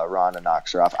Ronda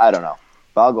knocks her off. I don't know,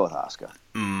 but I'll go with Asuka.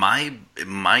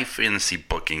 My fantasy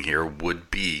booking here would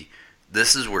be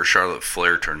this is where Charlotte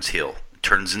Flair turns heel,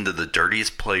 turns into the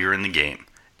dirtiest player in the game.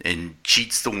 And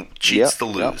cheats the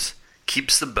lose,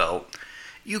 keeps the belt.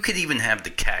 You could even have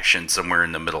the cash in somewhere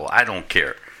in the middle. I don't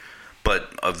care.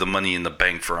 But of the Money in the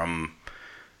Bank from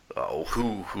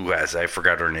who has I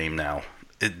forgot her name now.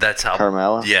 That's how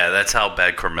Carmella. Yeah, that's how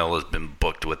bad Carmella's been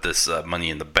booked with this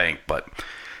Money in the Bank. But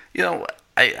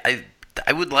I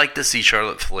would like to see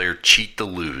Charlotte Flair cheat the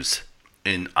lose,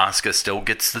 and Asuka still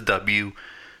gets the W.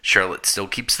 Charlotte still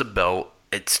keeps the belt.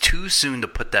 It's too soon to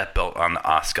put that belt on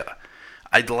Asuka.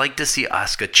 I'd like to see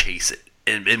Asuka chase it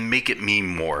and make it mean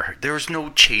more. There was no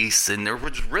chase, and there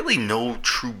was really no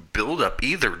true build-up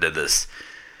either to this.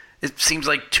 It seems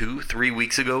like 2-3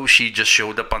 weeks ago, she just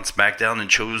showed up on SmackDown and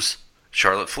chose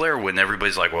Charlotte Flair when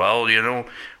everybody's like, well,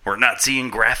 we're not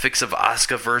seeing graphics of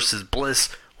Asuka versus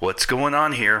Bliss. What's going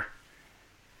on here?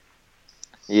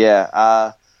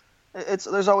 Yeah,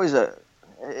 there's always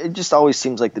it just always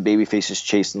seems like the babyface is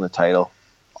chasing the title.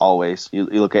 Always. You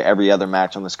look at every other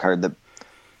match on this card that.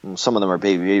 Some of them are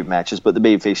baby matches, but the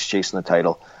babyface is chasing the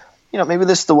title. Maybe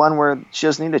this is the one where she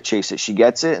doesn't need to chase it. She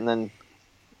gets it, and then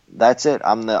that's it.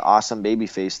 I'm the awesome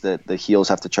babyface that the heels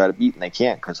have to try to beat, and they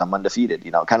can't because I'm undefeated.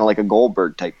 Kind of like a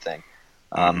Goldberg type thing,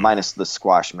 minus the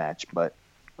squash match. But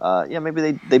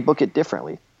maybe they book it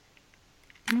differently.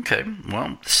 Okay,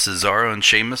 well, Cesaro and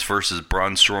Sheamus versus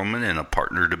Braun Strowman and a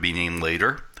partner to be named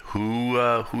later. Who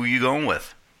are you going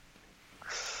with?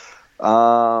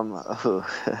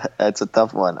 That's a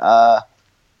tough one.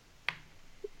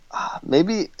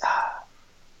 Maybe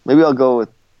I'll go with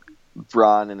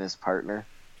Braun and his partner.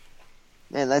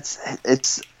 Man, I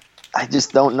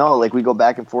just don't know. Like we go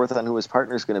back and forth on who his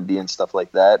partner is going to be and stuff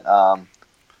like that.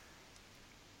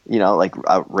 Like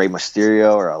Rey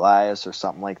Mysterio or Elias or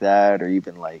something like that, or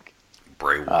even like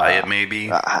Bray Wyatt,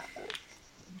 maybe.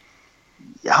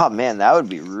 Oh man, that would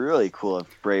be really cool if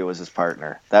Bray was his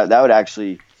partner. That would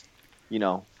actually.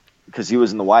 Because he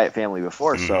was in the Wyatt family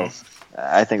before, so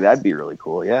I think that'd be really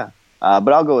cool, yeah.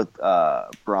 But I'll go with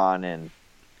Braun and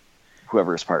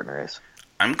whoever his partner is.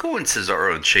 I'm going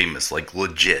Cesaro and Sheamus, like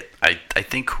legit. I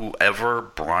think whoever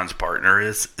Braun's partner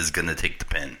is going to take the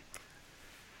pin.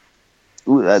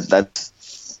 Ooh, that's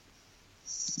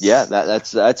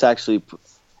actually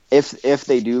if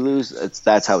they do lose,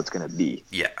 that's how it's going to be.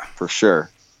 Yeah, for sure.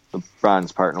 The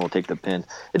Braun's partner will take the pin.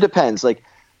 It depends, like.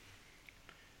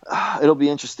 It'll be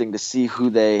interesting to see who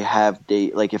they have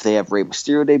like if they have Rey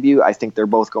Mysterio debut. I think they're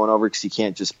both going over because you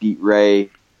can't just beat Rey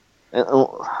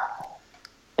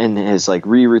in his like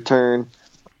re-return.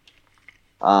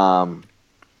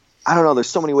 I don't know. There's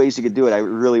so many ways you could do it. I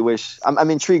really wish. I'm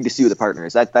intrigued to see who the partner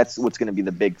is. That's what's going to be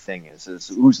the big thing is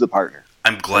who's the partner.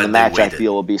 I'm glad and the match they waited. I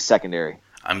feel will be secondary.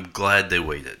 I'm glad they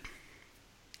waited.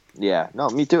 Yeah, no,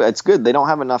 me too. It's good. They don't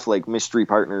have enough like mystery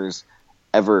partners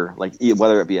ever, like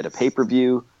whether it be at a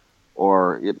pay-per-view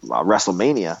or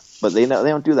WrestleMania, but they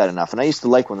don't do that enough. And I used to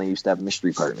like when they used to have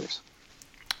mystery partners.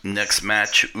 Next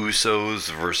match,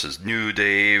 Usos versus New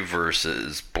Day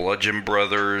versus Bludgeon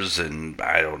Brothers, and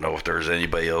I don't know if there's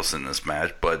anybody else in this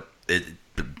match, but it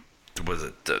was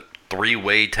the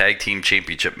 3-way tag team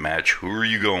championship match. Who are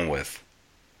you going with?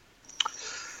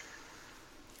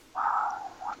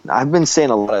 I've been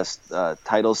saying a lot of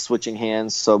titles switching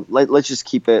hands, so let's just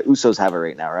keep it. Usos have it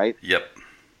right now, right? Yep.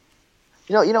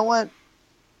 You know what?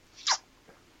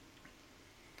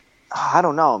 I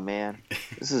don't know, man.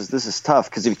 This is tough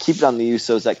because if you keep it on the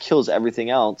Usos, that kills everything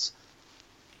else.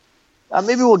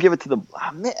 Maybe we'll give it to the.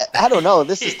 I don't know.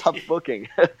 This is tough booking.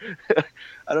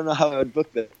 I don't know how I would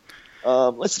book that.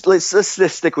 Let's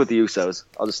just stick with the Usos.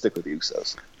 I'll just stick with the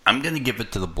Usos. I'm gonna give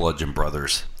it to the Bludgeon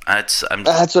Brothers. That's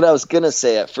what I was gonna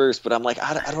say at first, but I'm like,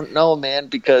 I don't know, man,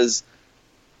 because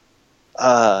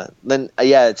then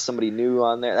it's somebody new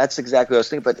on there. That's exactly what I was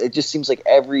thinking, but it just seems like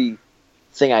everything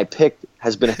I picked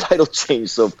has been a title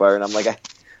change so far, and I'm like, I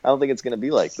don't think it's gonna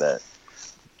be like that.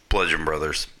 Bludgeon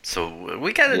Brothers. So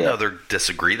we got another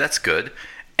disagree. That's good.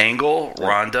 Angle,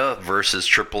 Ronda versus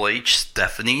Triple H,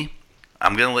 Stephanie.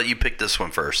 I'm gonna let you pick this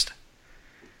one first.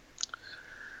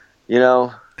 You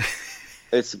know,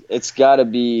 it's gotta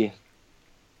be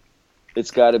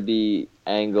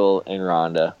Angle and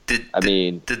Ronda. Did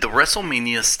the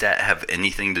WrestleMania stat have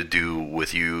anything to do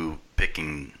with you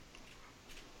picking?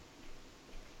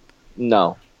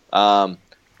 No.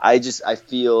 I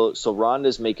feel so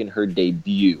Ronda's making her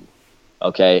debut,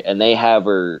 okay, and they have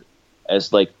her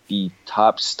as like the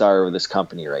top star of this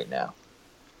company right now.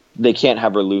 They can't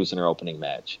have her lose in her opening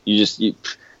match. They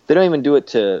don't even do it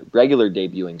to regular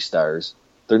debuting stars.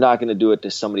 They're not going to do it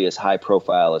to somebody as high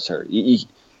profile as her.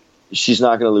 She's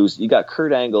not going to lose. You got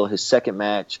Kurt Angle, his second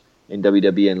match in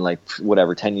WWE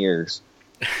in 10 years.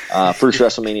 First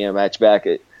WrestleMania match back.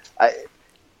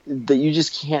 That you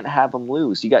just can't have him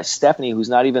lose. You got Stephanie, who's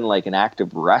not even like an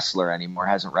active wrestler anymore,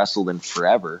 hasn't wrestled in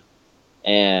forever,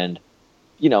 and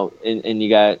you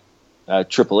got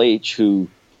Triple H, who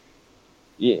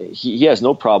he has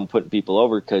no problem putting people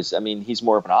over because he's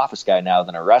more of an office guy now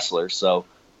than a wrestler. So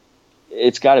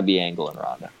it's got to be Angle and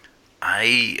Ronda.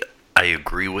 I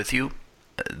agree with you.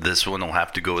 This one will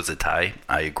have to go as a tie.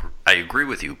 I agree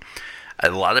with you. A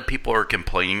lot of people are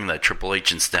complaining that Triple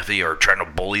H and Stephanie are trying to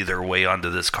bully their way onto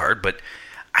this card, but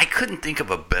I couldn't think of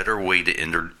a better way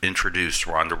to introduce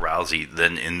Ronda Rousey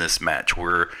than in this match,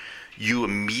 where you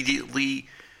immediately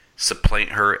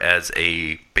supplant her as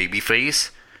a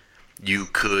babyface. You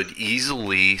could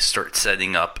easily start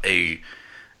setting up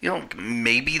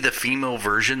maybe the female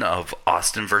version of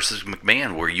Austin versus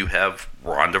McMahon, where you have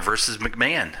Ronda versus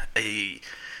McMahon.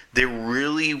 They're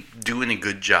really doing a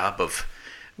good job of,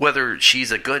 whether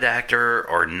she's a good actor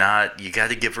or not, you got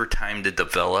to give her time to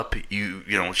develop.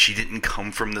 She didn't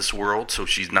come from this world, so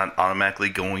she's not automatically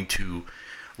going to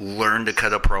learn to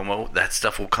cut a promo. That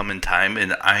stuff will come in time,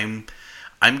 and I'm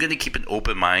going to keep an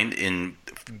open mind and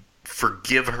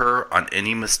forgive her on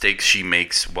any mistakes she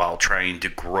makes while trying to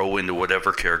grow into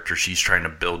whatever character she's trying to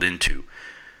build into.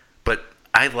 But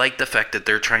I like the fact that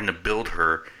they're trying to build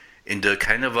her into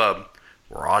kind of a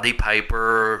Roddy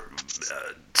Piper,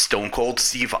 Stone Cold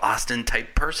Steve Austin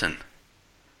type person.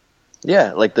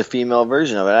 Yeah, like the female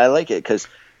version of it. I like it because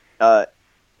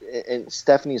and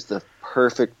Stephanie's the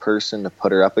perfect person to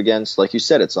put her up against. Like you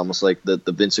said, it's almost like the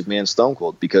Vince McMahon Stone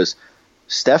Cold, because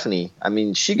Stephanie,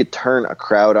 she could turn a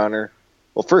crowd on her.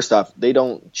 Well, first off, they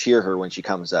don't cheer her when she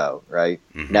comes out, right?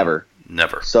 Mm-hmm.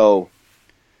 Never. So,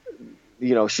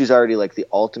 she's already like the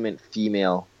ultimate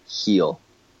female heel.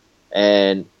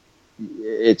 And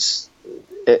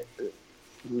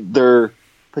they're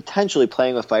potentially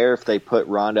playing with fire if they put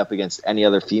Ronda up against any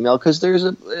other female, because there's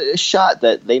a shot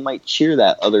that they might cheer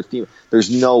that other female.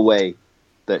 There's no way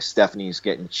that Stephanie's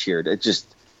getting cheered. It's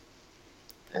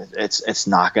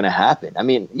not going to happen.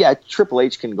 Triple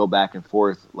H can go back and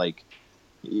forth. Like,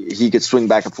 he could swing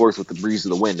back and forth with the breeze of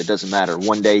the wind. It doesn't matter.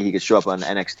 One day he could show up on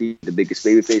NXT, the biggest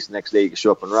babyface. The next day he could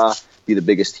show up on Raw, be the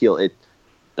biggest heel.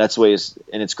 That's the way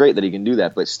and it's great that he can do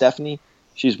that. But Stephanie,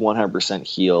 she's 100%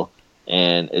 heel,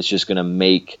 and it's just going to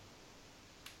make,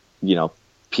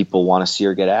 people want to see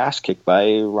her get ass kicked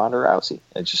by Ronda Rousey.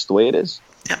 It's just the way it is.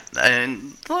 Yeah,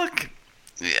 and look,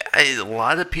 a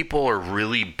lot of people are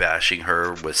really bashing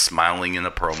her with smiling in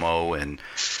the promo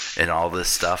and all this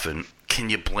stuff, and can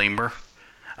you blame her?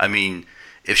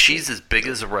 if she's as big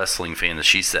as a wrestling fan as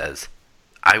she says,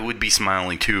 I would be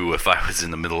smiling too if I was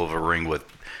in the middle of a ring with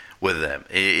them.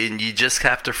 And you just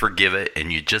have to forgive it,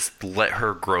 and you just let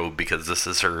her grow, because this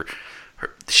is her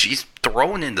she's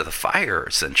thrown into the fire,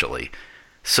 essentially.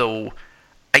 So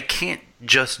I can't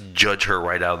just judge her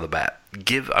right out of the bat.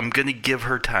 I'm going to give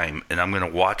her time, and I'm going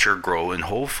to watch her grow, and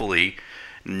hopefully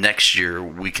next year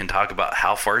we can talk about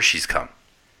how far she's come.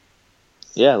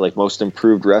 Yeah, like most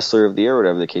improved wrestler of the year,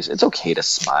 whatever the case. It's okay to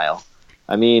smile.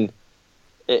 I mean,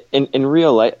 in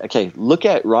real life, okay, look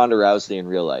at Ronda Rousey in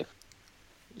real life.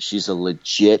 She's a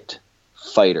legit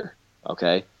fighter,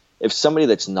 okay? If somebody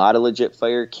that's not a legit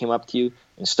fighter came up to you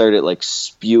and started, like,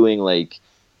 spewing, like,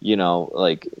 you know,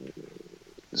 like,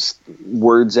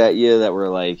 words at you that were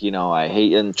like, you know, I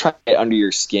hate you, and try to get under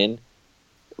your skin,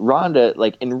 Ronda,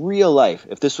 like, in real life,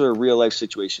 if this were a real life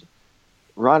situation,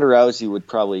 Ronda Rousey would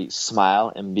probably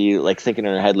smile and be, like, thinking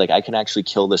in her head, like, I can actually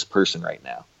kill this person right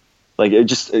now. Like, it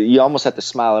just, you almost have to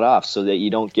smile it off so that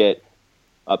you don't get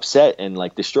upset and,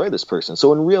 like, destroy this person.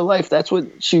 So in real life, that's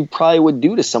what she probably would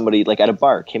do to somebody, like, at a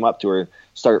bar, came up to her,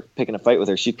 start picking a fight with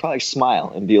her. She'd probably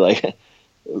smile and be like,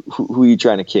 who are you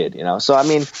trying to kid, you know? So, I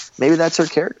mean, maybe that's her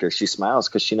character. She smiles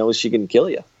because she knows she can kill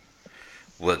you.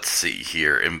 Let's see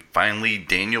here. And finally,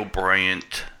 Daniel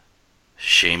Bryant,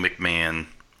 Shane McMahon,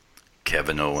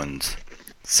 Kevin Owens,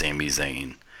 Sami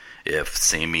Zayn. If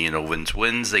Sami and Owens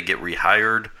wins, they get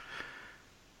rehired.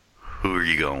 Who are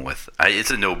you going with?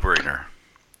 It's a no-brainer.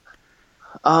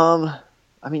 I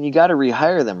mean, you got to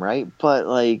rehire them, right? But,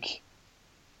 like,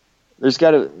 there's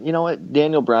got to, you know what?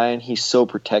 Daniel Bryan, he's so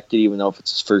protected, even though if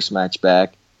it's his first match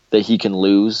back, that he can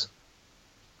lose.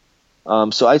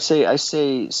 So I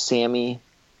say Sami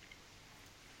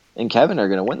and Kevin are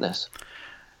going to win this.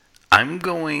 I'm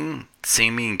going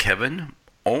Sami and Kevin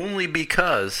only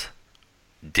because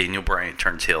Daniel Bryan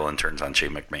turns heel and turns on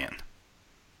Shane McMahon.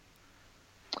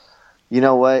 You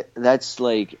know what? That's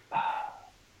like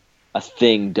a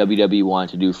thing WWE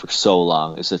wanted to do for so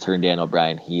long, is to turn Daniel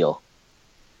Bryan heel.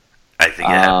 I think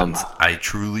it happens. I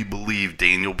truly believe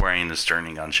Daniel Bryan is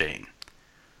turning on Shane.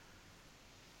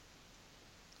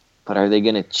 But are they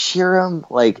going to cheer him?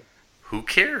 Like, who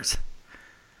cares?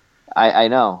 I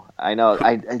know. I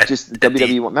just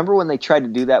WWE. Remember when they tried to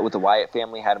do that with the Wyatt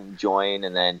family, had them join,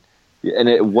 and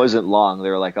it wasn't long. They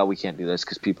were like, "Oh, we can't do this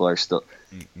because people are still."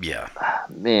 Yeah.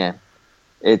 Man,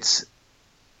 it's.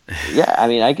 Yeah, I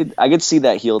mean, I could see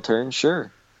that heel turn, sure,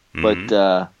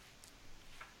 but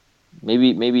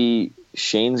maybe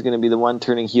Shane's going to be the one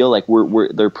turning heel. Like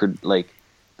they're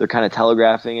kind of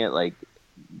telegraphing it. Like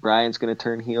Bryan's going to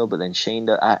turn heel, but then Shane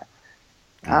does.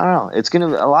 I don't know. It's a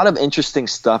lot of interesting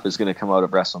stuff is going to come out of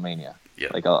WrestleMania. Yeah.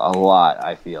 Like a lot,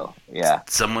 I feel. Yeah.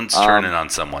 Someone's turning on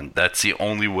someone. That's the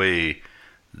only way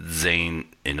Zayn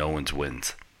and Owens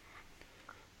wins.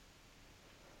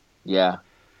 Yeah.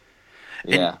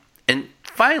 Yeah. And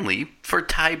finally, for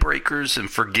tiebreakers and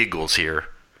for giggles here,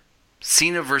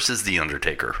 Cena versus The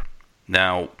Undertaker.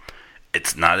 Now,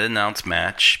 it's not an announced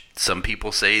match. Some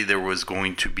people say there was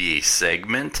going to be a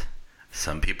segment.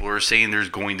 Some people are saying there's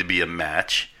going to be a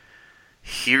match.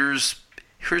 Here's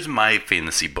my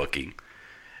fantasy booking.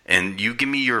 And you give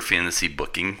me your fantasy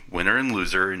booking, winner and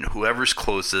loser, and whoever's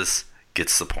closest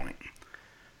gets the point.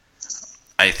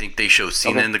 I think they show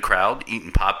Cena in the crowd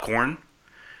eating popcorn.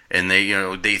 And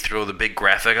they throw the big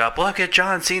graphic up. Look at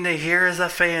John Cena here as a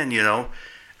fan,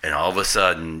 And all of a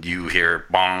sudden you hear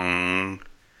bong.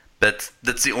 That's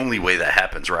the only way that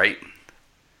happens, right?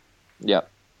 Yep.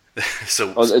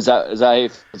 So is that how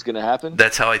it's going to happen?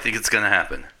 That's how I think it's going to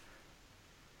happen.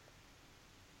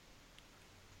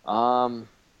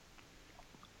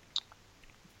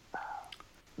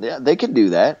 Yeah, they could do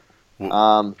that.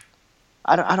 I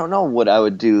don't know what I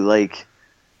would do. Like,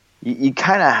 you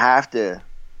kind of have to.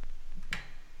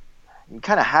 You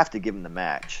kind of have to give them the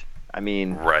match. I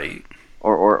mean, right?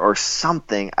 Or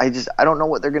something. I don't know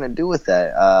what they're going to do with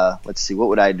that. Let's see. What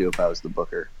would I do if I was the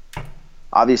booker?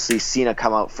 Obviously, Cena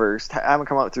come out first. Have him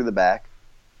come out through the back,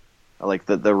 like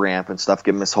the ramp and stuff.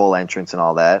 Give him his whole entrance and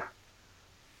all that.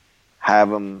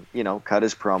 Have him, cut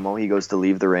his promo. He goes to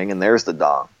leave the ring, and there's the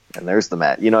dong, and there's the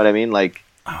mat. You know what I mean? Like,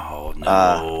 oh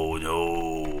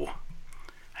no,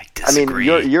 I disagree.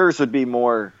 I mean, yours would be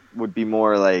more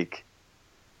like.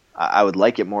 I would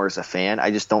like it more as a fan.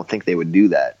 I just don't think they would do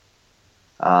that.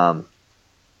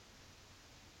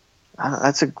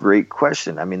 That's a great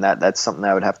question. I mean, that's something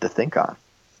I would have to think on.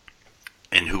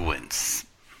 And who wins?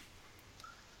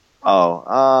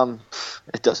 Oh,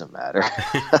 it doesn't matter.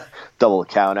 Double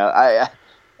count out.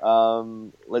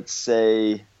 Let's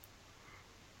say,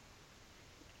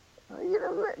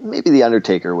 maybe the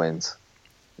Undertaker wins.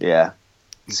 Yeah.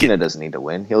 Cena doesn't need to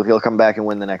win. He'll come back and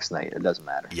win the next night. It doesn't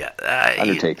matter. Yeah.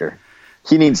 Undertaker.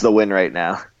 He needs the win right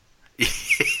now.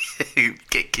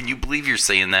 Can you believe you're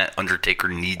saying that? Undertaker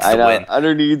needs I the know, win.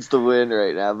 Under needs the win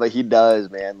right now, but he does,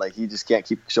 man. Like, he just can't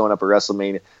keep showing up at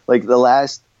WrestleMania. Like, the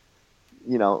last,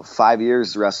 5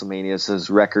 years WrestleMania, his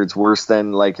record's worse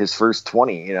than, like, his first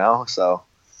 20, So,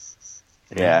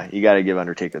 yeah, you got to give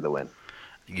Undertaker the win.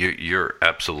 You're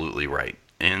absolutely right.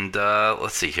 And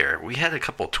let's see here. We had a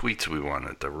couple tweets we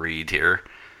wanted to read here.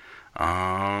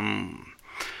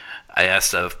 I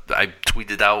asked, I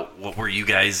tweeted out, what were you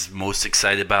guys most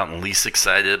excited about and least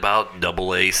excited about?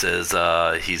 Double A says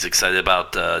he's excited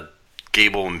about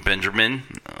Gable and Benjamin.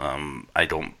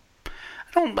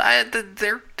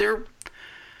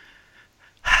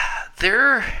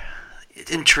 They're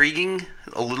intriguing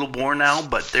a little more now,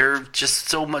 but they're just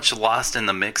so much lost in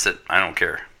the mix that I don't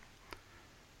care.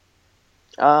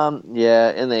 Yeah,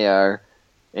 and they are.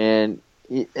 And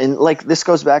like, this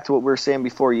goes back to what we were saying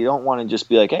before. You don't want to just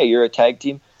be like, hey, you're a tag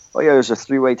team. Oh, yeah, there's a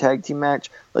 3-way tag team match.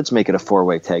 Let's make it a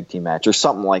 4-way tag team match or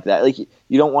something like that. Like,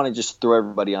 you don't want to just throw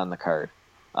everybody on the card.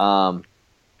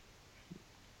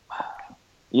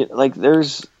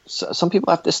 There's some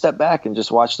people have to step back and just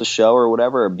watch the show or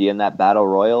whatever, or be in that battle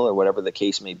royal or whatever the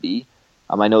case may be.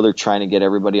 I know they're trying to get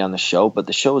everybody on the show, but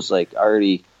the show's like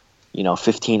already,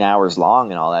 15 hours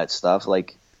long and all that stuff.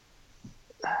 Like,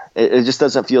 it just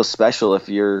doesn't feel special if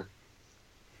there's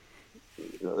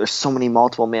so many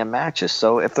multiple man matches.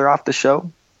 So if they're off the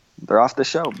show, they're off the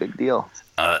show. Big deal.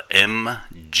 MGB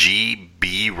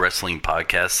Wrestling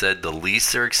Podcast said the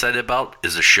least they're excited about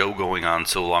is a show going on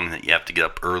so long that you have to get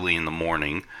up early in the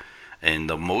morning. And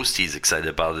the most he's excited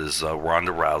about is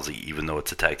Ronda Rousey, even though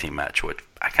it's a tag team match, which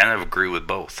I kind of agree with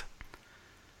both.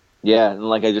 Yeah, and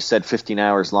like I just said, 15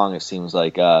 hours long, it seems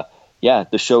like. The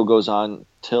show goes on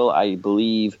till, I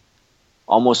believe,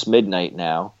 almost midnight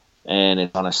now, and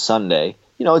it's on a Sunday.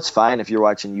 It's fine if you're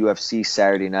watching UFC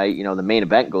Saturday night. The main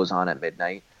event goes on at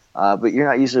midnight, but you're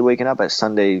not usually waking up at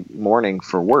Sunday morning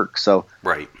for work. So,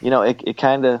 right. It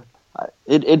kind of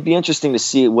it'd be interesting to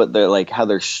see what they're like, how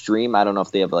their stream. I don't know if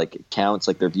they have like counts,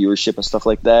 like their viewership and stuff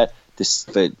like that. To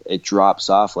see if it drops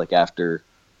off like after.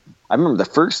 I remember the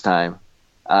first time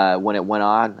when it went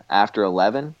on after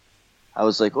 11. I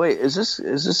was like, wait, is this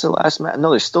the last match?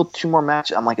 No, there's still 2 more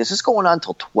matches. I'm like, is this going on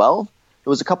till 12? It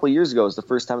was a couple of years ago. It was the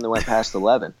first time they went past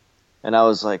 11. And I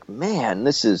was like, man,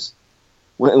 this is...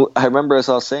 I remember as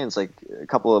I was saying, it's like a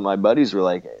couple of my buddies were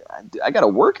like, I got to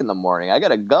work in the morning. I got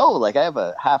to go. Like, I have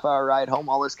a half-hour ride home,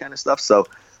 all this kind of stuff. So,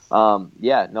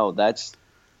 that's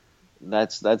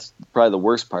probably the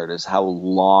worst part is how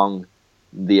long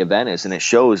the event is. And it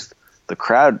shows the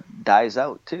crowd dies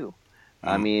out, too.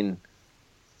 I mean...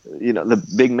 the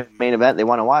big main event they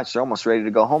want to watch, they're almost ready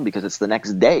to go home because it's the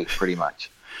next day, pretty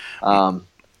much. And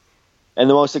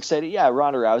the most excited,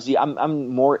 Ronda Rousey. I'm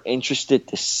more interested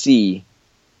to see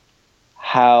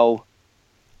how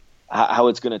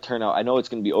it's going to turn out. I know it's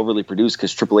going to be overly produced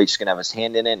because Triple H is going to have his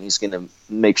hand in it, and he's going to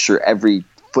make sure every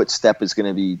footstep is going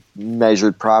to be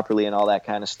measured properly and all that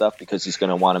kind of stuff because he's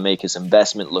going to want to make his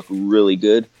investment look really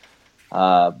good.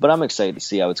 But I'm excited to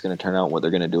see how it's going to turn out and what they're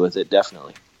going to do with it,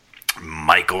 definitely.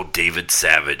 Michael David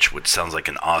Savage, which sounds like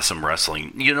an awesome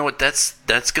wrestling. You know what? That's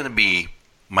going to be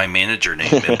my manager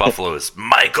name in Buffalo is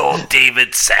Michael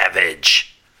David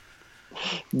Savage.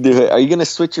 Dude, are you going to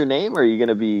switch your name, or are you going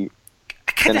to be?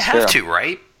 I kind of have to,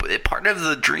 right? But part of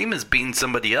the dream is being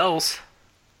somebody else.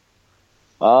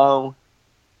 Oh,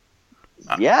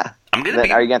 yeah. I'm gonna. Are you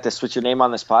going to have to switch your name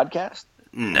on this podcast?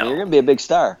 No, you're going to be a big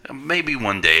star. Maybe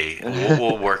one day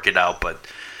we'll work it out, but.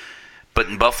 But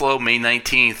in Buffalo, May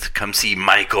 19th, come see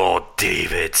Michael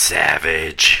David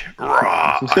Savage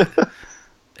Raw.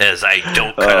 As I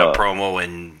don't cut a promo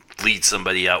and lead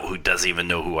somebody out who doesn't even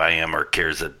know who I am or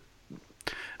cares that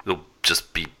they'll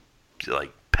just be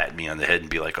like, pat me on the head and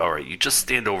be like, all right, you just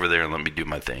stand over there and let me do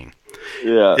my thing.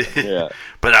 Yeah.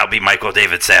 But I'll be Michael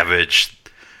David Savage,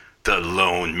 the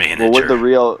lone manager.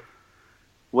 Well,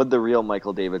 what'd the real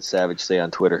Michael David Savage say on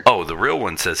Twitter? Oh, the real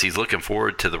one says he's looking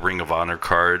forward to the Ring of Honor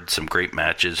card, some great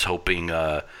matches, hoping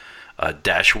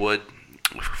Dashwood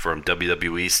from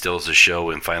WWE steals the show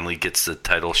and finally gets the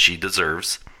title she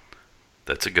deserves.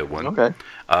 That's a good one. Okay.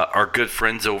 Our good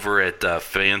friends over at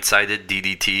Fansided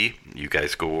DDT, you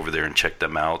guys go over there and check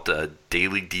them out.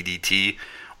 Daily DDT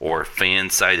or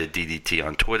Fansided DDT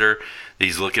on Twitter.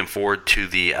 He's looking forward to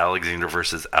the Alexander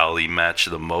versus Ali match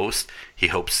the most. He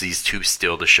hopes these two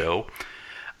steal the show.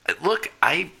 Look,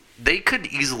 they could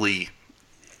easily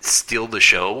steal the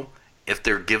show if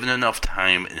they're given enough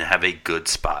time and have a good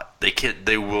spot.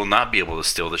 They will not be able to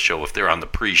steal the show if they're on the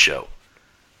pre-show.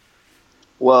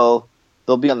 Well,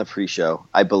 they'll be on the pre-show,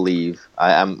 I believe.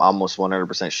 I'm almost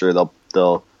 100% sure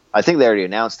they'll. I think they already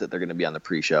announced that they're going to be on the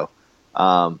pre-show,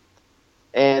 and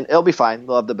it'll be fine.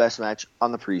 They'll have the best match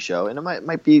on the pre-show, and it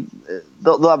might be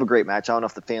they'll have a great match. I don't know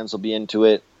if the fans will be into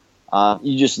it.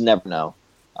 You just never know.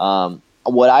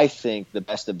 What I think the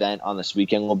best event on this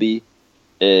weekend will be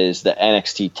is the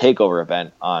NXT TakeOver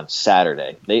event on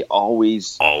Saturday. They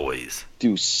always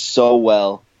do so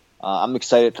well. I'm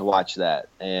excited to watch that,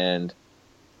 and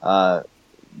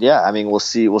yeah, I mean we'll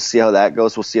see how that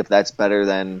goes. We'll see if that's better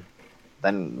than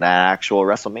that actual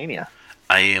WrestleMania.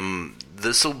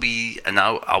 This will be, and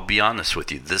I'll be honest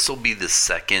with you. This will be the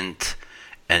second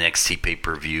NXT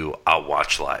pay-per-view I'll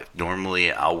watch live.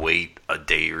 Normally, I'll wait a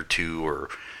day or two, or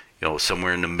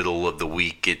somewhere in the middle of the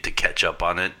week to catch up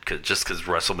on it, just because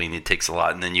WrestleMania takes a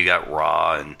lot, and then you got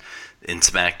Raw and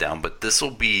SmackDown. But this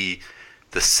will be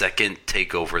the second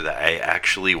takeover that I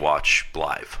actually watch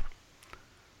live.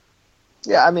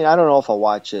 Yeah, I mean, I don't know if I'll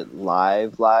watch it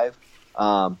live, but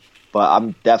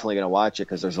I'm definitely going to watch it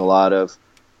because there's a lot of,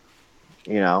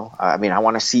 I mean, I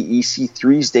want to see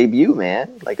EC3's debut,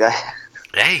 man.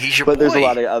 Hey, he's your boy. But there's a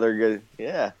lot of other good,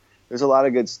 there's a lot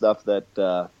of good stuff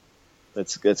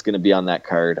that's going to be on that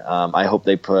card. I hope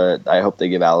they give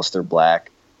Aleister Black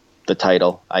the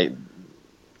title.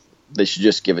 They should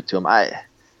just give it to him. I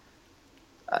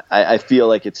feel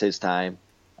like it's his time.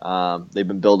 They've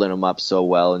been building him up so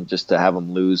well, and just to have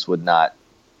him lose would not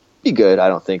be good. I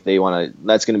don't think they want to.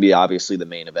 That's going to be obviously the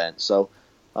main event. So,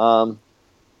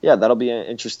 yeah, that'll be an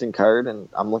interesting card, and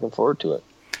I'm looking forward to it.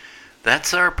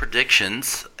 That's our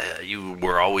predictions. You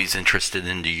were always interested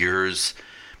into yours,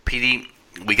 Petey.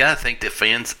 We got to thank the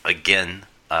fans again.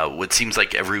 What seems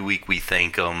like every week we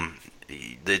thank them.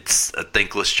 It's a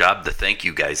thankless job to thank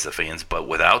you guys, the fans, but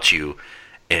without you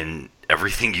and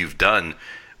everything you've done,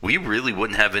 we really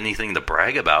wouldn't have anything to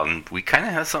brag about, and we kind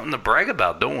of have something to brag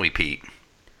about, don't we, Pete?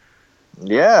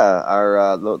 Yeah,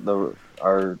 our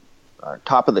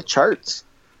top of the charts,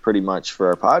 pretty much, for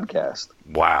our podcast.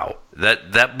 Wow,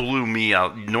 that blew me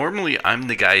out. Normally, I'm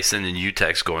the guy sending you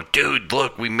texts going, dude,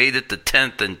 look, we made it to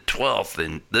 10th and 12th,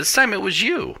 and this time it was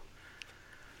you.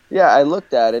 Yeah, I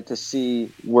looked at it to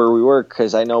see where we were,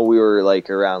 because I know we were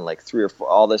around 3 or 4,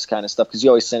 all this kind of stuff, because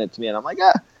you always send it to me, and I'm like,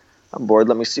 I'm bored,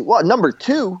 let me see. What, number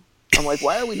 2? I'm like,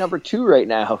 why are we number 2 right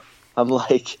now? I'm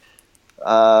like,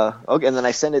 okay, and then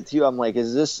I send it to you, I'm like,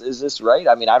 is this right?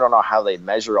 I mean, I don't know how they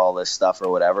measure all this stuff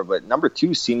or whatever, but number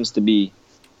 2 seems to be,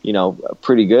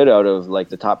 pretty good out of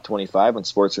the top 25 on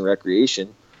sports and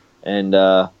recreation. And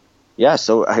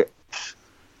so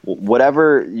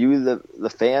whatever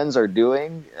the fans are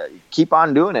doing, keep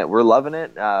on doing it. We're loving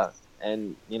it.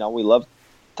 And we love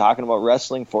talking about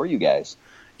wrestling for you guys.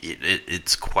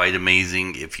 It's quite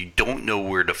amazing. If you don't know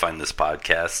where to find this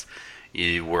podcast,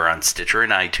 we're on Stitcher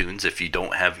and iTunes. If you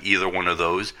don't have either one of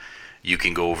those, you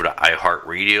can go over to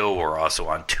iHeartRadio. We're also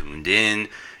on Tuned In.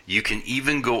 You can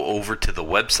even go over to the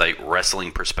website,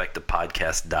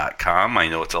 WrestlingPerspectivePodcast.com. I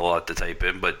know it's a lot to type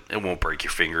in, but it won't break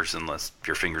your fingers unless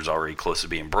your finger's already close to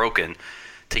being broken.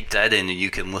 Take that in, and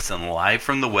you can listen live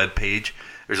from the webpage.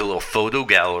 There's a little photo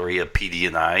gallery of Petey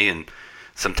and I, and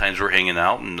sometimes we're hanging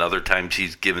out, and other times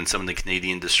he's giving some of the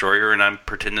Canadian Destroyer, and I'm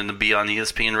pretending to be on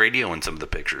ESPN Radio in some of the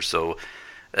pictures. So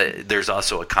there's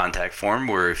also a contact form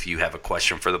where if you have a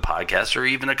question for the podcast or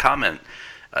even a comment,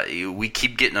 we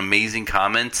keep getting amazing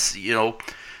comments. The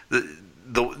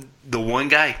one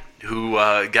guy who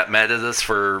got mad at us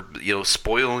for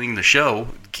spoiling the show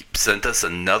sent us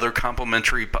another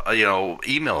complimentary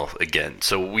email again.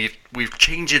 So we've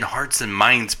changing hearts and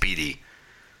minds, Petey.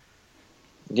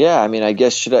 Yeah, I mean, I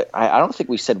guess I don't think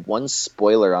we said one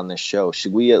spoiler on this show.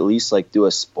 Should we at least do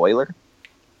a spoiler?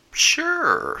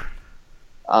 Sure.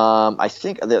 I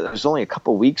think there's only a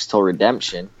couple weeks till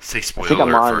Redemption. Say spoiler I think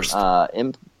I'm on, first.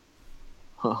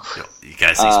 You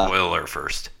gotta say spoiler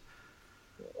first.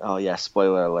 Oh yeah,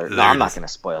 spoiler alert. No, I'm not going to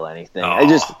spoil anything. Oh. I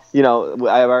just, I've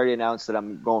already announced that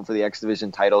I'm going for the X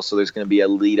Division title, so there's going to be a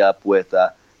lead up with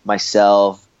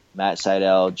myself, Matt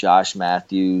Seidel, Josh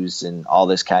Matthews, and all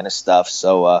this kind of stuff.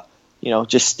 So,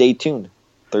 just stay tuned.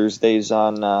 Thursdays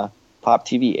on Pop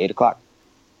TV, 8 o'clock.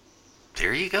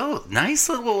 There you go. Nice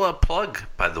little plug,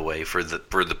 by the way, for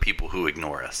the people who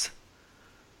ignore us.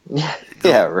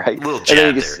 Yeah, right. Little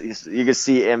chat there. You can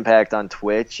see Impact on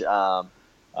Twitch.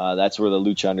 That's where the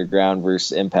Lucha Underground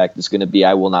versus Impact is going to be.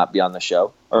 I will not be on the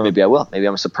show. Or maybe I will. Maybe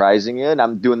I'm surprising you, and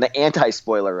I'm doing the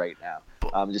anti-spoiler right now.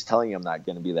 I'm just telling you I'm not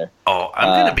going to be there. Oh,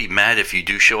 I'm going to be mad if you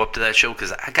do show up to that show,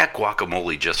 because I got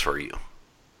guacamole just for you.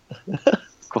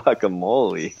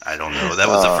 Guacamole? I don't know. That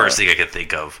was the first thing I could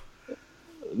think of.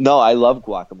 No, I love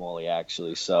guacamole,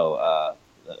 actually. So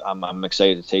I'm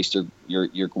excited to taste your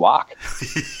guac.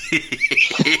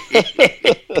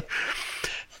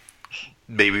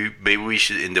 Maybe we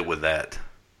should end it with that.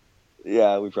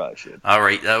 Yeah, we probably should. All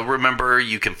right. Remember,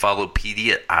 you can follow PD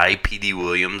at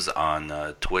IPDWilliams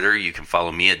on Twitter. You can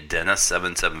follow me at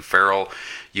Dennis77Farrell.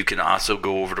 You can also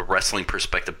go over to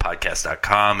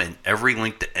WrestlingPerspectivePodcast.com, and every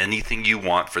link to anything you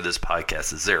want for this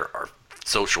podcast is there. Our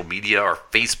social media, our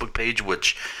Facebook page,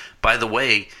 which, by the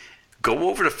way, go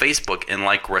over to Facebook and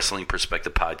like Wrestling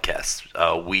Perspective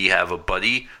Podcast. We have a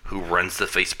buddy who runs the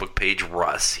Facebook page,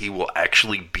 Russ. He will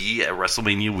actually be at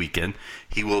WrestleMania weekend.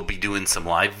 He will be doing some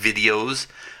live videos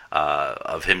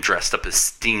of him dressed up as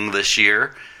Sting this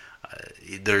year.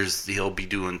 He'll be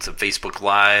doing some Facebook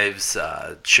Lives,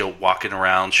 walking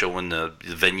around, showing the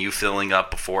venue filling up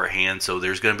beforehand. So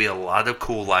there's going to be a lot of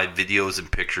cool live videos and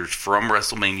pictures from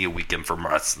WrestleMania weekend from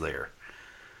Russ there.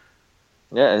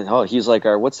 Yeah, oh, he's like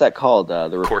our, what's that called? The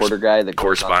reporter guy that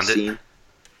goes on the scene.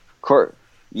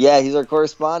 Yeah, he's our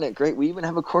correspondent. Great. We even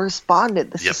have a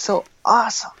correspondent. This is so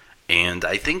awesome. And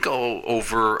I think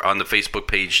over on the Facebook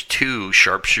page, too,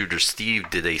 Sharpshooter Steve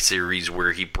did a series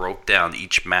where he broke down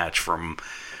each match from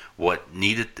what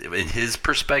needed, in his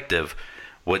perspective,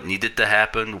 what needed to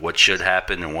happen, what should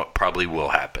happen, and what probably will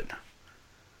happen.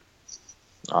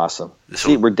 Awesome.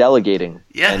 See, we're delegating.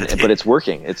 Yeah. But it's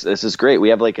working. This is great. We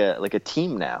have like a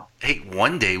team now. Hey,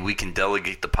 one day we can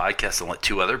delegate the podcast and let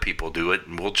two other people do it,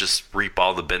 and we'll just reap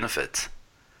all the benefits.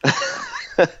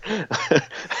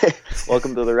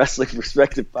 Welcome to the Wrestling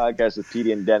Perspective Podcast with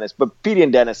Petey and Dennis. But Petey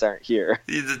and Dennis aren't here.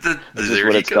 This is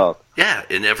what it's called. Yeah,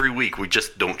 and every week we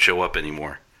just don't show up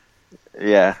anymore.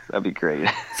 Yeah, that'd be great.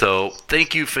 So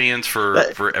thank you, fans, for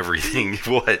everything.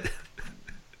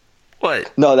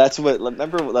 What? No, that's what.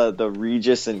 Remember the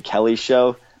Regis and Kelly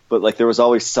show? But like there was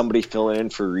always somebody filling in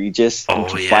for Regis.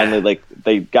 Oh, yeah. Finally, like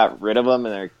they got rid of him,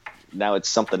 and now it's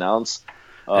something else.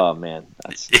 Oh man,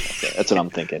 that's what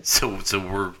I'm thinking. So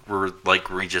we're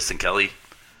like Regis and Kelly.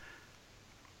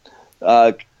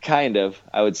 Kind of,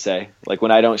 I would say. Like when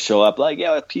I don't show up, like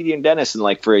with Petey and Dennis, and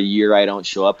like for a year I don't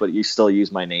show up, but you still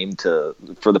use my name for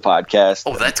the podcast.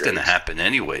 Oh, that's going to happen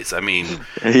anyways. I mean,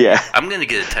 yeah, I'm going to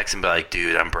get a text and be like,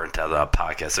 dude, I'm burnt out of that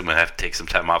podcast. I'm going to have to take some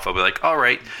time off. I'll be like, all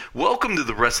right, welcome to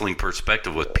the Wrestling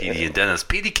Perspective with Petey and Dennis.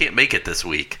 Petey can't make it this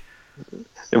week.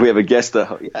 And we have a guest.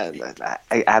 Yeah,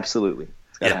 absolutely.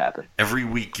 It's got to happen. Every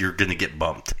week you're going to get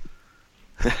bumped.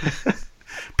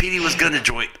 Petey was going to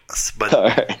join us, but... All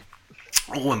right.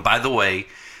 Oh, and by the way,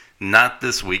 not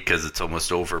this week because it's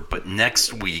almost over, but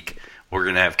next week we're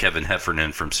going to have Kevin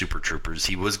Heffernan from Super Troopers.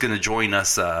 He was going to join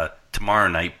us tomorrow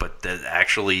night, but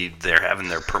actually they're having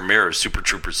their premiere of Super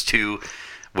Troopers 2,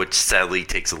 which sadly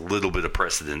takes a little bit of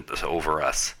precedent over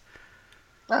us.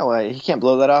 Oh, he can't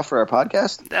blow that off for our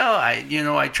podcast?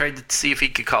 No, I tried to see if he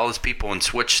could call his people and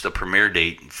switch the premiere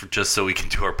date just so we can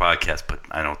do our podcast, but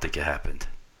I don't think it happened.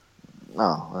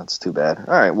 Oh, that's too bad.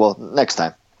 All right, well, next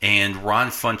time. And Ron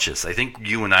Funches. I think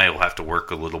you and I will have to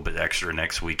work a little bit extra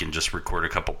next week and just record a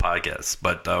couple podcasts.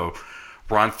 But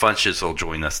Ron Funches will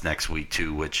join us next week,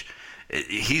 too, which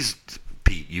he's...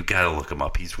 Pete, you got to look him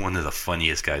up. He's one of the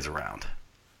funniest guys around.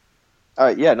 All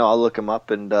right, yeah, no, I'll look him up,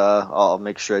 and I'll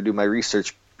make sure I do my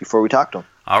research before we talk to him.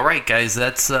 All right, guys,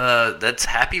 that's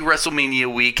Happy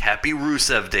WrestleMania Week. Happy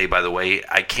Rusev Day, by the way.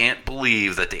 I can't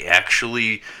believe that they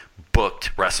actually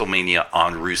booked WrestleMania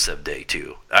on Rusev Day,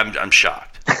 too. I'm shocked.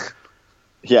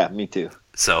 Yeah, me too.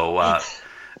 So,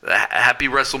 happy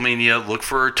WrestleMania. Look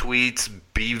for our tweets.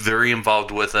 Be very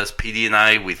involved with us. Petey and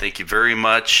I, we thank you very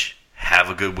much. Have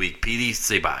a good week. Petey,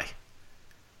 say bye.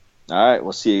 All right,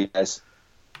 we'll see you guys.